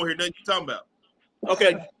to you. He don't want to hear nothing you're talking about.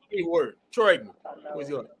 Okay, key word. Troy, who's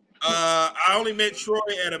yours? I only met Troy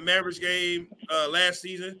at a Mavericks game last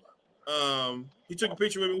season. He took a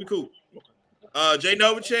picture with me. We cool. Jay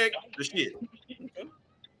Novacek, the shit.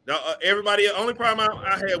 Now, everybody, the only problem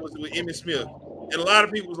I had was with Emmitt Smith, and a lot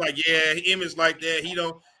of people was like, "Yeah, Emmitt's like that. He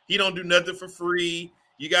don't do nothing for free.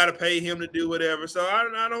 You got to pay him to do whatever." So I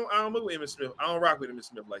don't move with Emmitt Smith. I don't rock with Emmitt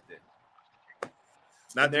Smith like that.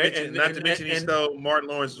 Not to mention he stole Martin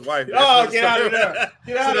Lawrence's wife. Get out of there!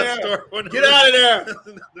 Get out of there! Get out of there!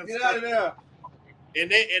 Get out of there!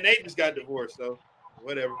 And they just got divorced, so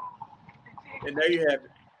whatever. And there you have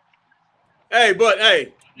it.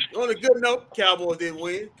 Hey, on a good note, Cowboys didn't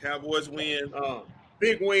win. Cowboys win.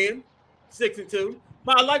 Big win, 6-2.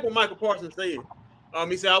 But I like what Michael Parsons said.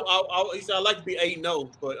 He said I'd like to be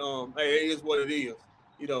 8-0, but hey, it is what it is.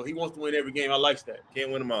 You know, he wants to win every game. I like that.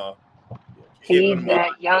 Can't win them all. He's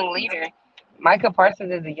that young leader. Michael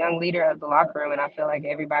Parsons is a young leader of the locker room, and I feel like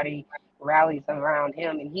everybody rallies around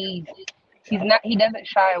him. And he doesn't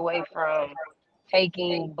shy away from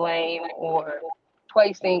taking blame or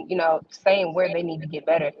placing, saying where they need to get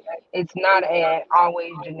better. It's not an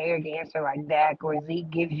always generic answer like Dak or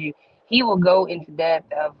Zeke gives you. He will go into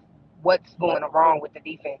depth of what's going wrong with the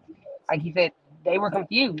defense. Like he said, they were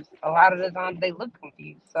confused. A lot of the times they look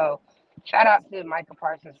confused. So shout out to Michael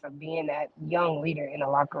Parsons for being that young leader in the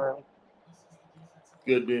locker room.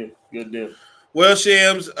 Good deal. Well,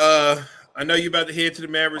 Shams, I know you're about to head to the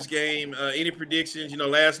Mavericks game. Any predictions?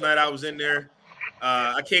 Last night I was in there.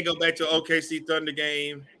 I can't go back to OKC Thunder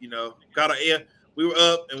game. Caught an L. We were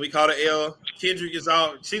up and we caught an L. Kendrick is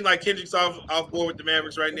off. Seems like Kendrick's off board with the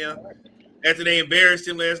Mavericks right now. After they embarrassed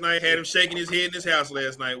him last night, had him shaking his head in his house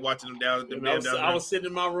last night, watching them down. I was sitting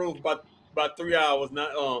in my room for about 3 hours.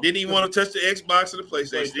 Didn't even want to touch the Xbox or the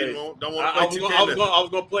PlayStation. Don't want to play 2K. I was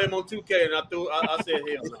going to play him on 2K, and I said,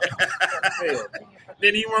 hell no. Hell.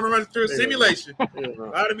 Didn't even want to run through a simulation.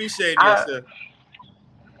 How to be ashamed of yourself.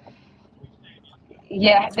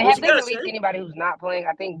 Yeah, they haven't released anybody who's not playing.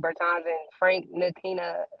 I think Bertans and Frank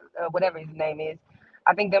Ntilikina, whatever his name is,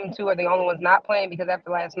 I think them two are the only ones not playing because after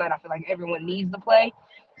last night, I feel like everyone needs to play.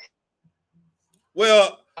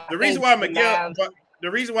 Well, the reason why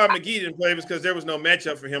McGee didn't play was because there was no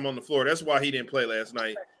matchup for him on the floor. That's why he didn't play last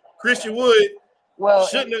night. Christian Wood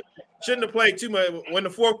shouldn't have played too much. When the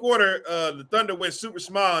fourth quarter, the Thunder went super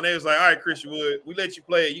small, and they was like, "All right, Christian Wood, we let you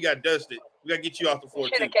play it. You got dusted. We got to get you off the floor."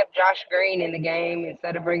 Should have kept Josh Green in the game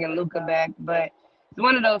instead of bringing Luka back. But it's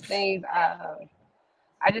one of those things.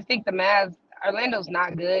 I just think the Mavs, Orlando's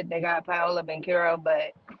not good. They got Paolo Banchero,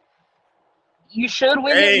 but you should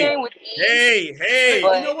win this game with ease. Hey, you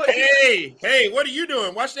know what? Hey, what are you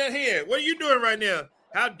doing? Watch that hand. What are you doing right now?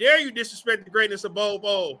 How dare you disrespect the greatness of Bo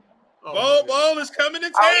Bo? Bo is coming to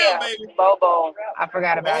town, baby. Bo. I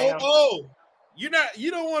forgot about him. Bo. You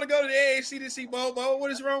don't want to go to the AAC to see Bo Bo.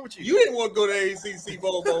 What is wrong with you? You didn't want to go to AAC to see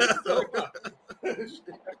Bo Bo.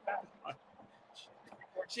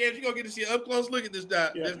 Shams, you gonna get to see an up close look at this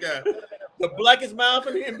guy. This guy, the blackest mouth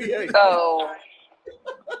in the NBA. So,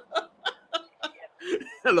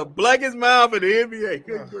 the blackest mouth in the NBA.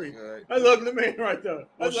 Good grief. That's ugly man right there.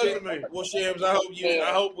 That's ugly man. Well, Shams, I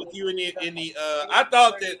hope with you in the I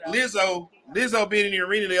thought that Lizzo being in the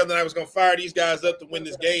arena the other night was gonna fire these guys up to win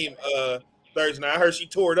this game Thursday night. I heard she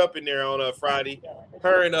tore it up in there on Friday.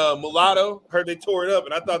 Her and Mulatto, they tore it up,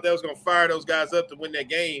 and I thought that was gonna fire those guys up to win that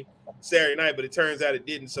game Saturday night, but it turns out it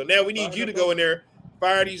didn't. So now we need you to go in there,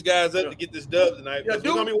 fire these guys up to get this dub tonight. We're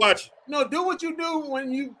gonna be watching. No, do what you do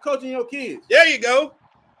when you coaching your kids. There you go.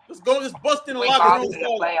 Just bust in the locker room,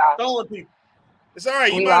 throwing people. It's all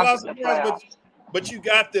right. You might have lost some points, but you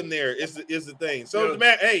got them there. Is the thing. So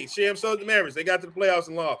Sham, so the Mavericks, they got to the playoffs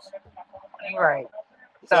and lost. Right.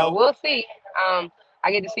 So we'll see.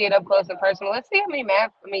 I get to see it up close and personal. Let's see how many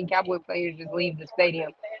Cowboy players just leave the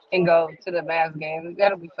stadium and go to the Mavs game.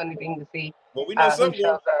 That'll be a funny thing to see. Well, we know something.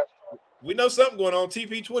 We know something going on.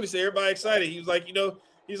 TP20 said everybody excited. He was like,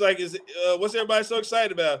 is what's everybody so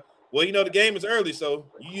excited about? Well, the game is early, so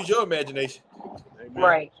you use your imagination.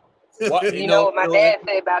 Right. You know what my dad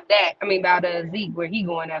said about that? About Zeke, where he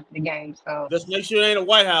going after the game. So just make sure it ain't a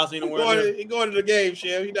White House anywhere. He going to the game,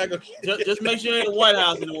 Sham. He not going. Just make sure it ain't a White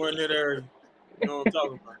House anywhere in that area. You know what I'm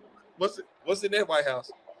talking about? What's in that White House?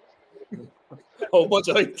 A whole bunch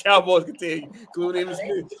of Cowboys can tell you, including Amos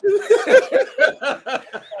Smith.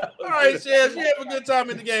 All right, Shams, you have a good time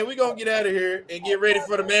in the game. We're gonna get out of here and get ready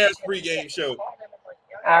for the Mavs pregame show.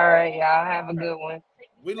 All right, y'all have a good one.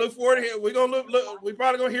 We look forward to it. We're gonna look. We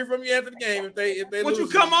probably gonna hear from you after the game if they Won't you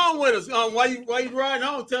come on with us? Why you riding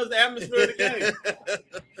on? Tell us the atmosphere of the game.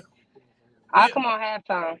 I'll come on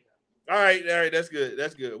halftime. All right. That's good.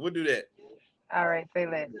 We'll do that. All right, say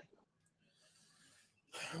that.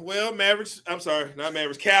 Well, Mavericks. I'm sorry, not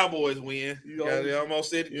Mavericks. Cowboys win. They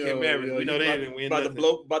almost said Mavericks. We know they didn't win.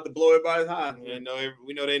 About to blow everybody's high. We know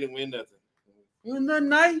they didn't win nothing. When the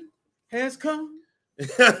night has come.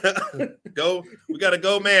 Go. We got to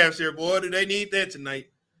go Mavs here, boy. Do they need that tonight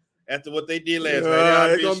after what they did last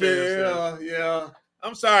night? Yeah.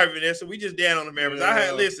 I'm sorry, Vanessa. We just down on the Mavericks.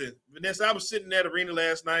 Listen, Vanessa. I was sitting in that arena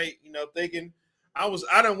last night, thinking I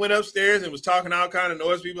done went upstairs and was talking all kind of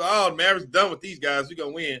noise. People, the Mavericks done with these guys. We're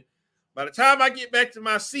gonna win. By the time I get back to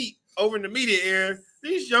my seat over in the media area,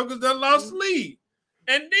 these jokers done lost the lead.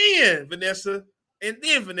 And then Vanessa,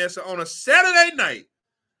 on a Saturday night,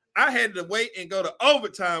 I had to wait and go to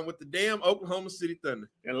overtime with the damn Oklahoma City Thunder.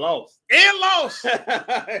 And lost. On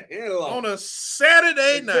a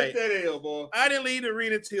Saturday night. I didn't leave the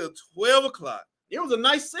arena till 12 o'clock. It was a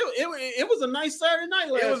nice Saturday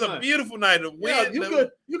night last night. It was a beautiful night.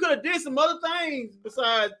 You could have did some other things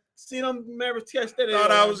besides see them Mavericks catch that.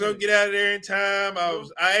 Thought I was gonna get out of there in time. I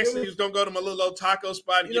actually was gonna go to my little old taco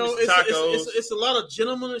spot and get me some tacos. It's a lot of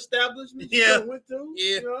gentleman establishments. Yeah. You went to.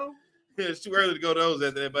 Yeah. It's too early to go to those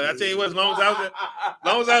after that. But I tell you what, as long as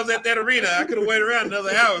I was at that arena, I could have waited around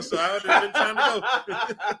another hour, so I would have been time to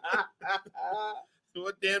go.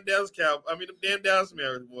 What damn Dallas Cowboys? Them damn Dallas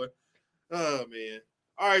Mavericks, boy. Oh man!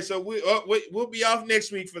 All right, so we'll be off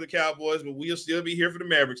next week for the Cowboys, but we'll still be here for the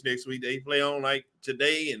Mavericks next week. They play on like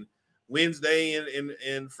today and Wednesday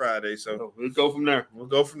and Friday, so we'll go from there.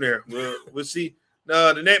 We'll see.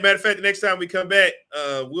 Matter of fact, the next time we come back,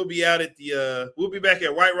 we'll be out at we'll be back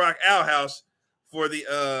at White Rock Owl House for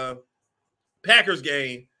the Packers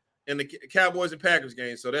game and the Cowboys and Packers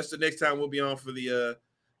game. So that's the next time we'll be on for the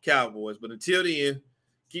Cowboys. But until then,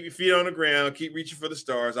 keep your feet on the ground. Keep reaching for the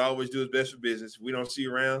stars. Always do what's best for business. If we don't see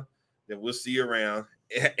you around, then we'll see you around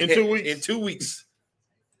in 2 weeks. In 2 weeks.